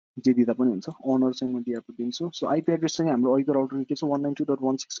जे दिँदा पनि हुन्छ ओनर चाहिँ म दिएको दिन्छु सो आइपी एड्रेस चाहिँ हाम्रो अहिलेको राउटर के छ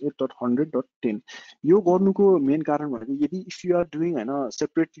 192.168.100.10 यो गर्नुको मेन कारण भनेको यदि इफ यु आर डुइङ हैन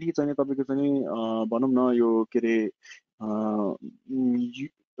सेपरेटली चाहिँ तपाईको चाहिँ भनौँ न यो के रे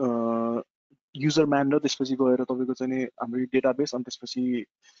युजरम्यान र त्यसपछि गएर तपाईको चाहिँ हाम्रो डेटाबेस अनि त्यसपछि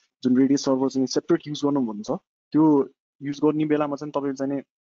जुन रेडियस सर्भर चाहिँ सेपरेट युज गर्नुहुन्छ त्यो युज गर्ने बेलामा चाहिँ तपाईले चाहिँ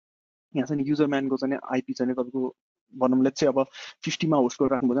यहाँ चाहिँ युजरम्यानको चाहिँ आइपी चाहिँ तपाईको भनौँ लेट्स चाहिँ अब 50 मा होस्ट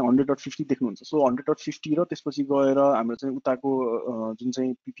गरेर राख्नु भने 100.50 देख्नुहुन्छ सो 100.50 र त्यसपछि गएर हाम्रो चाहिँ उताको जुन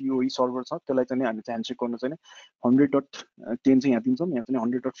चाहिँ PPOE सर्भर छ त्यसलाई चाहिँ हामी चाहिँ ह्यान्डसेक गर्न चाहिँ 100.10 चाहिँ यहाँ दिन्छौँ यहाँ चाहिँ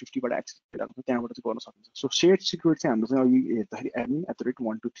 100.50 बाट एक्सेस गरिरहेको छ त्यहाँबाट चाहिँ गर्न सकिन्छ सो शेयर्ड सिक्रेट चाहिँ हाम्रो चाहिँ अघि हेर्दाखेरि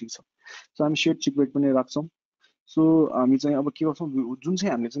admin@123 छ सो हामी शेयर्ड सिक्रेट पनि राख्छौँ सो हामी चाहिँ अब के गर्छौँ जुन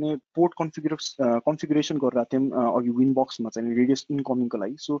चाहिँ हामीले चाहिँ पोर्ट कन्फिगरेसन गरेर थियौँ अघि विनबक्समा चाहिँ रेडियस इन्कमिङको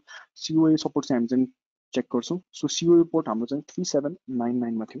लागि सो सिओए सपोर्ट चाहिँ हामी चाहिँ चेक गर्छौँ सो सिओए पोर्ट हाम्रो चाहिँ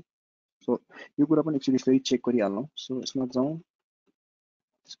 3799 मा थियो सो यो कुरा पनि एकचोटि फेरि चेक गरिहाल्छौँ सो यसमा जाउँ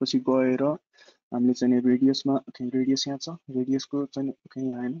त्यसपछि गएर हामीले चाहिँ रेडियसमा रेडियस यहाँ छ रेडियसको चाहिँ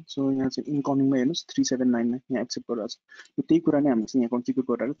यहाँ आएन सो यहाँ चाहिँ इन्कमिङमा हेर्नुहोस् 3799 यहाँ एक्सेप्ट गरिरहेको छ त्यही कुरा नै हामीले चाहिँ यहाँ कन्फिगर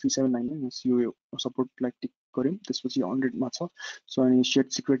गरेर 3799 सिओए सपोर्टलाई टिक गऱ्यौँ त्यसपछि 100 मा छ सो अनि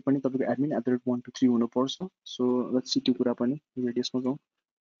सेट सिक्रेट पनि तपाईँको एडमिन @123 हुनुपर्छ सो लेट्स सी त्यो कुरा पनि रेडियसमा जाउँ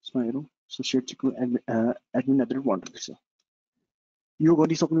यसमा हेरौँ सो सेट सिक्रेट एडमिन @123 छ यो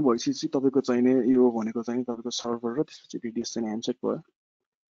गरिसक्नु भएपछि तपाईँको चाहिने यो भनेको चाहिँ तपाईँको सर्भर र त्यसपछि रेडियस चाहिँ ह्यान्डसेट भयो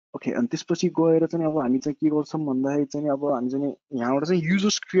ओके अनि त्यसपछि गएर चाहिँ अब हामी चाहिँ के गर्छौँ भन्दाखेरि चाहिँ अब हामी चाहिँ यहाँबाट चाहिँ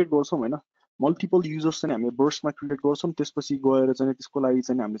युजर्स क्रिएट गर्छौँ हैन मल्टिपल युजर्स चाहिँ हामीले बर्स्टमा क्रिएट गर्छौँ त्यसपछि गएर चाहिँ त्यसको लागि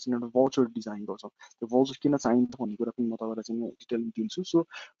चाहिँ हामीले चाहिँ एउटा भाउचर डिजाइन गर्छौँ त्यो भाउचर किन चाहिन्छ भन्ने कुरा पनि म तपाईँलाई चाहिँ डिटेल दिन्छु सो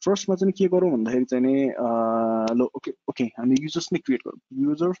फर्स्टमा चाहिँ के गरौँ भन्दाखेरि चाहिँ ल ओके ओके हामी युजर्स नै क्रिएट गरौँ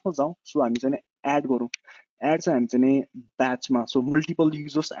युजर्समा जाउँ सो हामी चाहिँ एड गरौँ एड चाहिँ हामी चाहिँ ब्याचमा so multiple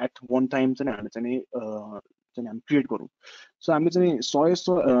users at one time चाहिँ हामी चाहिँ हामी क्रिएट गरौँ सो हामीले चाहिँ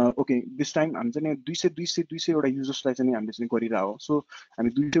 100 ओके दिस टाइम हामी चाहिँ 200 एउटा युजर्सलाई चाहिँ हामीले चाहिँ गरिरहेको सो हामी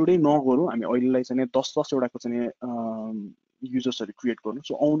 200 एउटै नगरौँ हामी अहिलेलाई चाहिँ 10 एउटाको चाहिँ युजर्सहरू क्रिएट गरौँ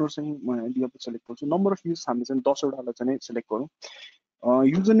सो आउनर चाहिँ म सेलेक्ट गर्छु नम्बर अफ युजर्स हामीले चाहिँ 10 वटालाई चाहिँ सेलेक्ट गरौँ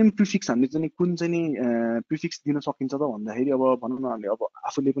युजर नेम प्रिफिक्स हामीले चाहिँ कुन चाहिँ प्रिफिक्स दिन सकिन्छ त भन्दाखेरि अब भनौँ न हामीले अब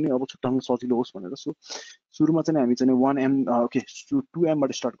आफूले पनि अब छुट्याउन सजिलो होस् भनेर सो सुरुमा चाहिँ हामी चाहिँ 1M ओके 2M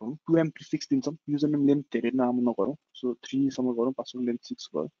बाट स्टार्ट गरौँ 2M प्रिफिक्स दिन्छौँ युजर नेम लेन्थ धेरै लामो नगरौँ सो 3 सम्म गरौँ पासवर्ड लेन्थ 6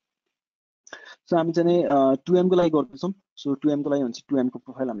 भयो सो हामी चाहिँ 2M को लागि गर्दैछौँ सो 2M को लागि भने चाहिँ 2M को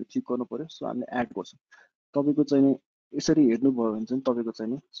प्रोफाइल हामीले क्लिक गर्नु पर्यो सो हामीले एड गर्छौँ तपाईँको चाहिँ यसरी हेर्नुभयो भने चाहिँ तपाईँको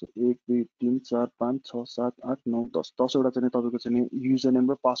चाहिँ सो 1 2 3 4 5 6 7 8 9 10 10 वटा चाहिँ तपाईँको चाहिँ युजर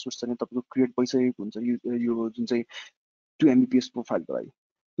नेम र पासवर्ड चाहिँ तपाईँको क्रिएट भइसकेको हुन्छ यो जुन चाहिँ 2 MBPS प्रोफाइलको लागि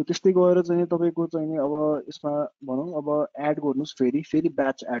सो त्यस्तै गएर चाहिँ तपाईँको चाहिँ अब यसमा भनौँ अब एड गर्नुहोस् फेरि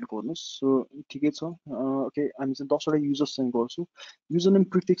ब्याच एड गर्नुहोस् सो ठिकै छ ओके हामी चाहिँ 10 वटा युजर्स चाहिँ गर्छु युजर नेम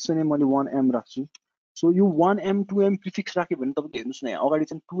प्रिफिक्स चाहिँ मैले 1M राख्छु सो यो 1M 2M प्रिफिक्स राख्यो भने तपाईँले हेर्नुहोस् न अगाडि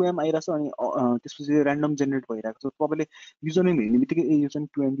चाहिँ 2M आइरहेछ अनि त्यसपछि ऱ्यान्डम जेनेरेट भइरहेको छ तपाईँले युजर नेम हेर्ने बित्तिकै यो चाहिँ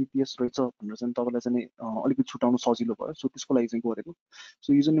 2 MBPS रहेछ भनेर चाहिँ तपाईँलाई चाहिँ अलिकति छुटाउन सजिलो भयो सो त्यसको लागि चाहिँ गरेको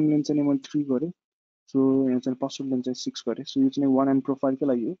सो युजर नेम लेन चाहिँ मैले 3 गरेँ सो यहाँ चाहिँ पासवर्ड लेन चाहिँ 6 गरेँ सो यो चाहिँ 1M प्रोफाइलकै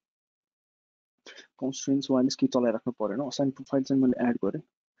लागि हो कन्स्ट्रेन्ट्स वाइरलेस के चलाइराख्नु परेन असाइन प्रोफाइल चाहिँ मैले एड गरेँ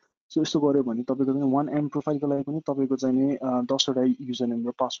सो यस्तो गऱ्यो भने तपाईँको चाहिँ 1M प्रोफाइलको लागि पनि तपाईँको चाहिँ 10 वटा युजर नेम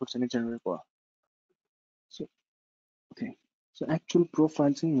र पासवर्ड चाहिँ जेनेरेट भयो so okay so actual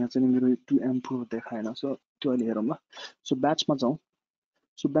profile चाहिँ यहाँ चाहिँ मेरो 2M प्रो देखाएन सो त्यो अहिले हेरौँ ल सो ब्याचमा जाउँ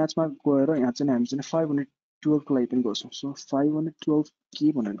सो ब्याचमा गएर यहाँ चाहिँ हामी चाहिँ 512 को लागि पनि गर्छौँ सो 512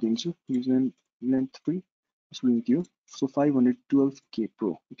 के भनेर दिन्छु युजर नेम लेन्थ 3 स्प्रिङ थियो सो 512 के प्रो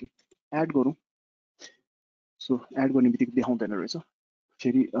ओके एड गरौँ सो एड गर्ने बित्तिकै देखाउँदैन रहेछ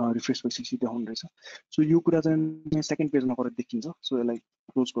फेरि रिफ्रेस भइसकेपछि देखाउनु रहेछ सो यो कुरा चाहिँ सेकेन्ड पेजमा गएर देखिन्छ सो यसलाई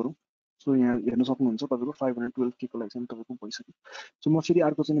क्लोज गरौँ सो यहाँ हेर्न सक्नुहुन्छ तपाईँको 512 के को लागि चाहिँ तपाईँको भइसक्यो सो म फेरि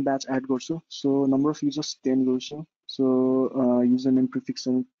अर्को चाहिँ ब्याच एड गर्छु सो नम्बर अफ युजर्स 10 गर्छु सो युजर नेम प्रिफिक्स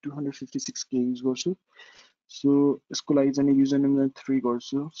चाहिँ 256 के युज गर्छु सो यसको लागि चाहिँ युजर नेम 3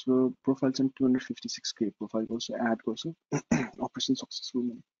 गर्छु सो प्रोफाइल चाहिँ 256 के प्रोफाइल गर्छु एड गर्छु अपरेसन सक्सेसफुल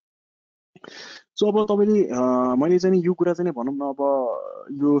सो अब तपाईँले मैले चाहिँ यो कुरा चाहिँ भनौँ न अब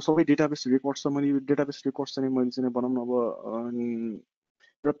यो सबै डेटाबेस रेकर्ड्स छ मैले यो डेटाबेस रेकर्ड्स चाहिँ मैले चाहिँ भनौँ न अब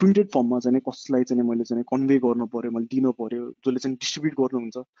र प्रिन्टेड फर्ममा चाहिँ कसलाई चाहिँ मैले चाहिँ कन्भे गर्नु पर्यो मैले दिनु पर्यो जसले चाहिँ डिस्ट्रिब्युट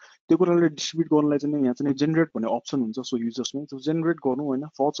गर्नुहुन्छ त्यो कुरालाई डिस्ट्रिब्युट गर्नलाई चाहिँ यहाँ चाहिँ जेनेरेट भन्ने अप्सन हुन्छ सो युजर्समै त्यो जेनेरेट गर्नु होइन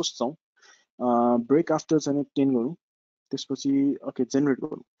फर्स्ट जाउँ ब्रेक आफ्टर चाहिँ 10 गरौँ त्यसपछि ओके जेनेरेट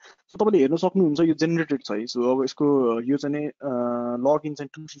गरौँ सो तपाईँले हेर्न सक्नुहुन्छ यो जेनेरेटेड छ है सो अब यसको यो चाहिँ लगइन चाहिँ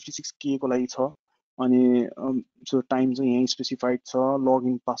 256 के को लागि छ अनि सो टाइम चाहिँ यहाँ स्पेसिफाइड छ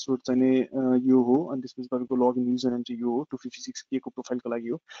लगइन पासवर्ड चाहिँ यो हो अनि त्यसपछि तपाईँको लगइन युजर नेम चाहिँ यो हो 256 के को प्रोफाइलको लागि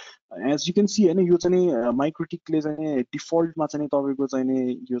हो एज यु क्यान सी होइन यो चाहिँ माइक्रोटिकले चाहिँ डिफल्टमा चाहिँ तपाईँको चाहिँ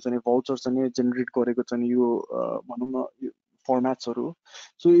यो चाहिँ भाउचर चाहिँ जेनेरेट गरेको चाहिँ यो भनौँ न फर्मेट्सहरू हो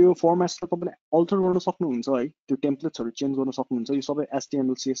सो यो फर्मेट्सलाई तपाईँले अल्टर गर्न सक्नुहुन्छ है त्यो टेम्प्लेट्सहरू चेन्ज गर्न सक्नुहुन्छ यो सबै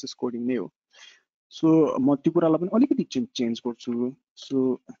HTML CSS कोडिङ नै हो सो म त्यो कुरालाई पनि अलिकति चेन्ज गर्छु सो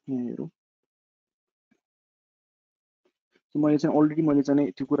यहाँ हेरौँ सो मैले चाहिँ अलरेडी मैले चाहिँ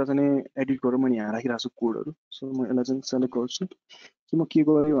त्यो कुरा चाहिँ एडिट गरेर मैले यहाँ राखिरहेको छु कोडहरू सो म यसलाई चाहिँ सेलेक्ट गर्छु सो म के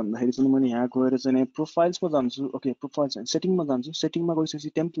गरेँ भन्दाखेरि चाहिँ मैले यहाँ गएर चाहिँ प्रोफाइल्समा जान्छु ओके प्रोफाइल चाहिँ सेटिङमा जान्छु सेटिङमा गइसकेपछि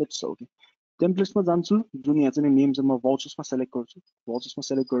टेम्प्लेट्स छ ओके टेम्प्लेट्समा जान्छु जुन यहाँ चाहिँ नेम चाहिँ म भाउचर्समा सेलेक्ट गर्छु भाउचर्समा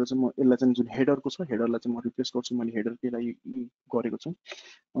सेलेक्ट गरेर चाहिँ म यसलाई चाहिँ जुन हेडरको छ हेडरलाई चाहिँ म रिप्लेस गर्छु मैले हेडरकै लागि गरेको छु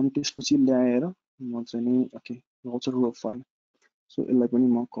अनि त्यसपछि ल्याएर म चाहिँ नि ओके भाउचर रो फाइल सो यसलाई पनि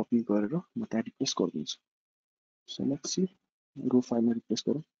म कपी गरेर म त्यहाँ रिप्लेस गरिदिन्छु सेलेक्ट सी रो फाइलमा रिप्लेस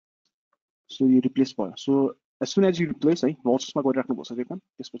गरौँ सो यो रिप्लेस भयो so as soon as you replace है भाउचर्समा गरिराख्नुपर्छ त्यो काम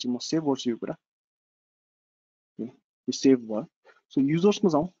त्यसपछि म सेभ गर्छु यो कुरा यो सेभ भयो सो युजर्समा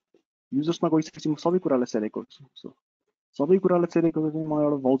जाउँ युजर्समा गइसकेपछि म सबै कुरालाई सेलेक्ट गर्छु सो सबै कुरालाई सेलेक्ट गरेर म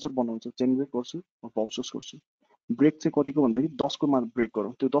एउटा भाउचर बनाउँछु जेनेरेट गर्छु भाउचर्स गर्छु ब्रेक चाहिँ कतिको भन्दाखेरि 10 को मा ब्रेक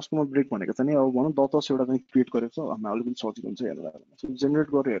गरौँ त्यो 10 को मा ब्रेक भनेको चाहिँ अब भनौँ 10 एउटा चाहिँ क्रिएट गरेको छ हामीलाई अलिकति सजिलो हुन्छ हेर्दा सो जेनेरेट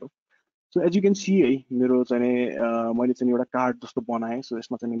गरेर हेरौँ so as you can C है मेरो चाहिँ मैले चाहिँ एउटा कार्ड जस्तो बनाएँ सो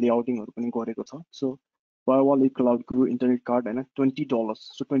यसमा चाहिँ लेआउटिङहरू पनि गरेको छ सो firewallacloud.guru इन्टरनेट कार्ड होइन $20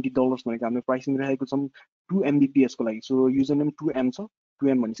 सो $20 भनेको हामीले प्राइसिङ राखेको छौँ 2 MBPS को लागि सो युजर नेम 2M छ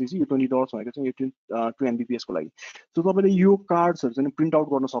 2M भनेपछि यो $20 भनेको चाहिँ यो 2 MBPS को लागि सो तपाईँले यो कार्ड्सहरू चाहिँ प्रिन्ट आउट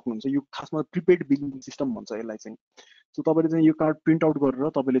गर्न सक्नुहुन्छ यो खासमा प्रिपेड बिलिङ सिस्टम भन्छ यसलाई चाहिँ सो तपाईँले चाहिँ यो कार्ड प्रिन्ट आउट गरेर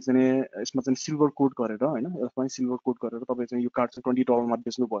तपाईँले चाहिँ यसमा चाहिँ सिल्भर कोड गरेर होइन यसमा सिल्भर कोड गरेर तपाईँ चाहिँ यो कार्ड चाहिँ $20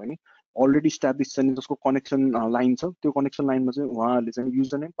 बेच्नु भयो भने अलरेडी स्ट्याब्लिस चाहिँ जसको कनेक्सन लाइन छ त्यो कनेक्सन लाइनमा चाहिँ उहाँहरूले चाहिँ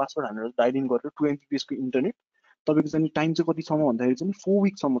युजर नेम पासवर्ड हालेर डायल इन गरेर 2 MBPS को इन्टरनेट तपाईँको चाहिँ टाइम चाहिँ कतिसम्म भन्दाखेरि चाहिँ 4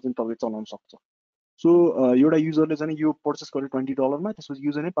 विकसम्म चाहिँ तपाईँले चलाउन सक्छ सो एउटा युजरले चाहिँ यो पर्चेस गर्यो $20 मा त्यसपछि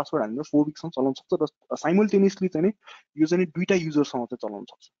युजर नेम पासवर्ड हालेर 4 विकसम्म चलाउन सक्छ र साइमल्टेनियसली चाहिँ यो चाहिँ दुईटा युजरसँग चाहिँ चलाउन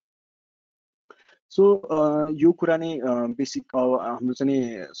सक्छ सो यो कुरा नै बेसिक हाम्रो चाहिँ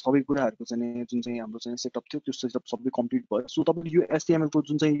सबै कुराहरूको चाहिँ जुन चाहिँ हाम्रो चाहिँ सेटअप थियो त्यो सेटअप सबै कम्प्लिट भयो सो तपाईँले यो HTML को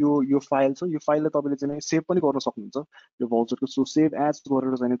जुन चाहिँ यो फाइल छ यो फाइललाई तपाईँले चाहिँ सेभ पनि गर्न सक्नुहुन्छ यो भाउचरको सो सेभ एज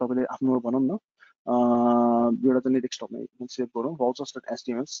गरेर चाहिँ तपाईँले आफ्नो भनौँ न एउटा चाहिँ डेस्कटपमा सेभ गरौँ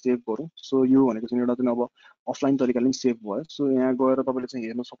भाउचर्स.html सेभ गरौँ सो यो भनेको चाहिँ एउटा चाहिँ अब अफलाइन तरिकाले सेभ भयो सो यहाँ गएर तपाईँले चाहिँ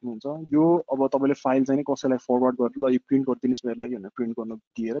हेर्न सक्नुहुन्छ यो अब तपाईँले फाइल चाहिँ कसैलाई फरवर्ड गरेर यो प्रिन्ट गरिदिनुहोस् यसलाई भनेर प्रिन्ट गर्न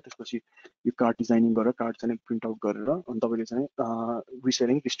दिएर त्यसपछि यो कार्ड डिजाइनिङ गरेर कार्ड चाहिँ प्रिन्ट आउट गरेर अनि तपाईँले चाहिँ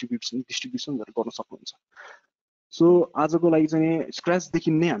रिसेलिङ डिस्ट्रिब्युसनहरू गर्न सक्नुहुन्छ सो आजको लागि चाहिँ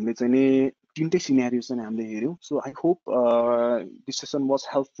स्क्रैचदेखि नै हामीले चाहिँ तीनटै सिनेरियो चाहिँ हामीले हेऱ्यौँ so I hope this session was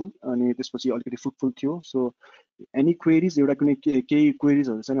helpful अनि त्यसपछि अलिकति फ्रुटफुल थियो सो एनी क्वेरिज एउटा कुनै केही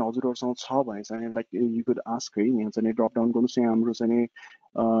क्वेरिजहरू चाहिँ हजुरहरूसँग छ भने चाहिँ लाइक यु कुड आस्क है यहाँ चाहिँ ड्रप डाउन गर्नुहोस् यहाँ हाम्रो चाहिँ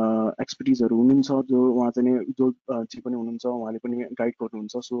एक्सपर्टिजहरू हुनुहुन्छ जो उहाँ चाहिँ जो जे पनि हुनुहुन्छ उहाँले पनि गाइड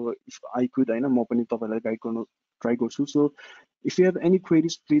गर्नुहुन्छ सो इफ आई कुड होइन म पनि तपाईँलाई गाइड गर्न ट्राई गर्छु so if you have any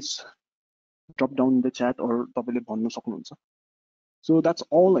queries please drop down the chat or तपाईँले भन्न सक्नुहुन्छ सो द्याट्स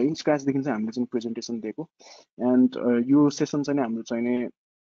अल है स्क्रैचदेखि चाहिँ हामीले चाहिँ प्रेजेन्टेसन दिएको एन्ड यो सेसन चाहिँ हाम्रो चाहिँ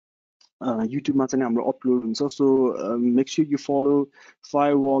युट्युबमा चाहिँ हाम्रो अपलोड हुन्छ so make sure you follow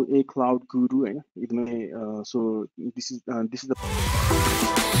firewallacloud.guru होइन एकदमै सो दिस इज द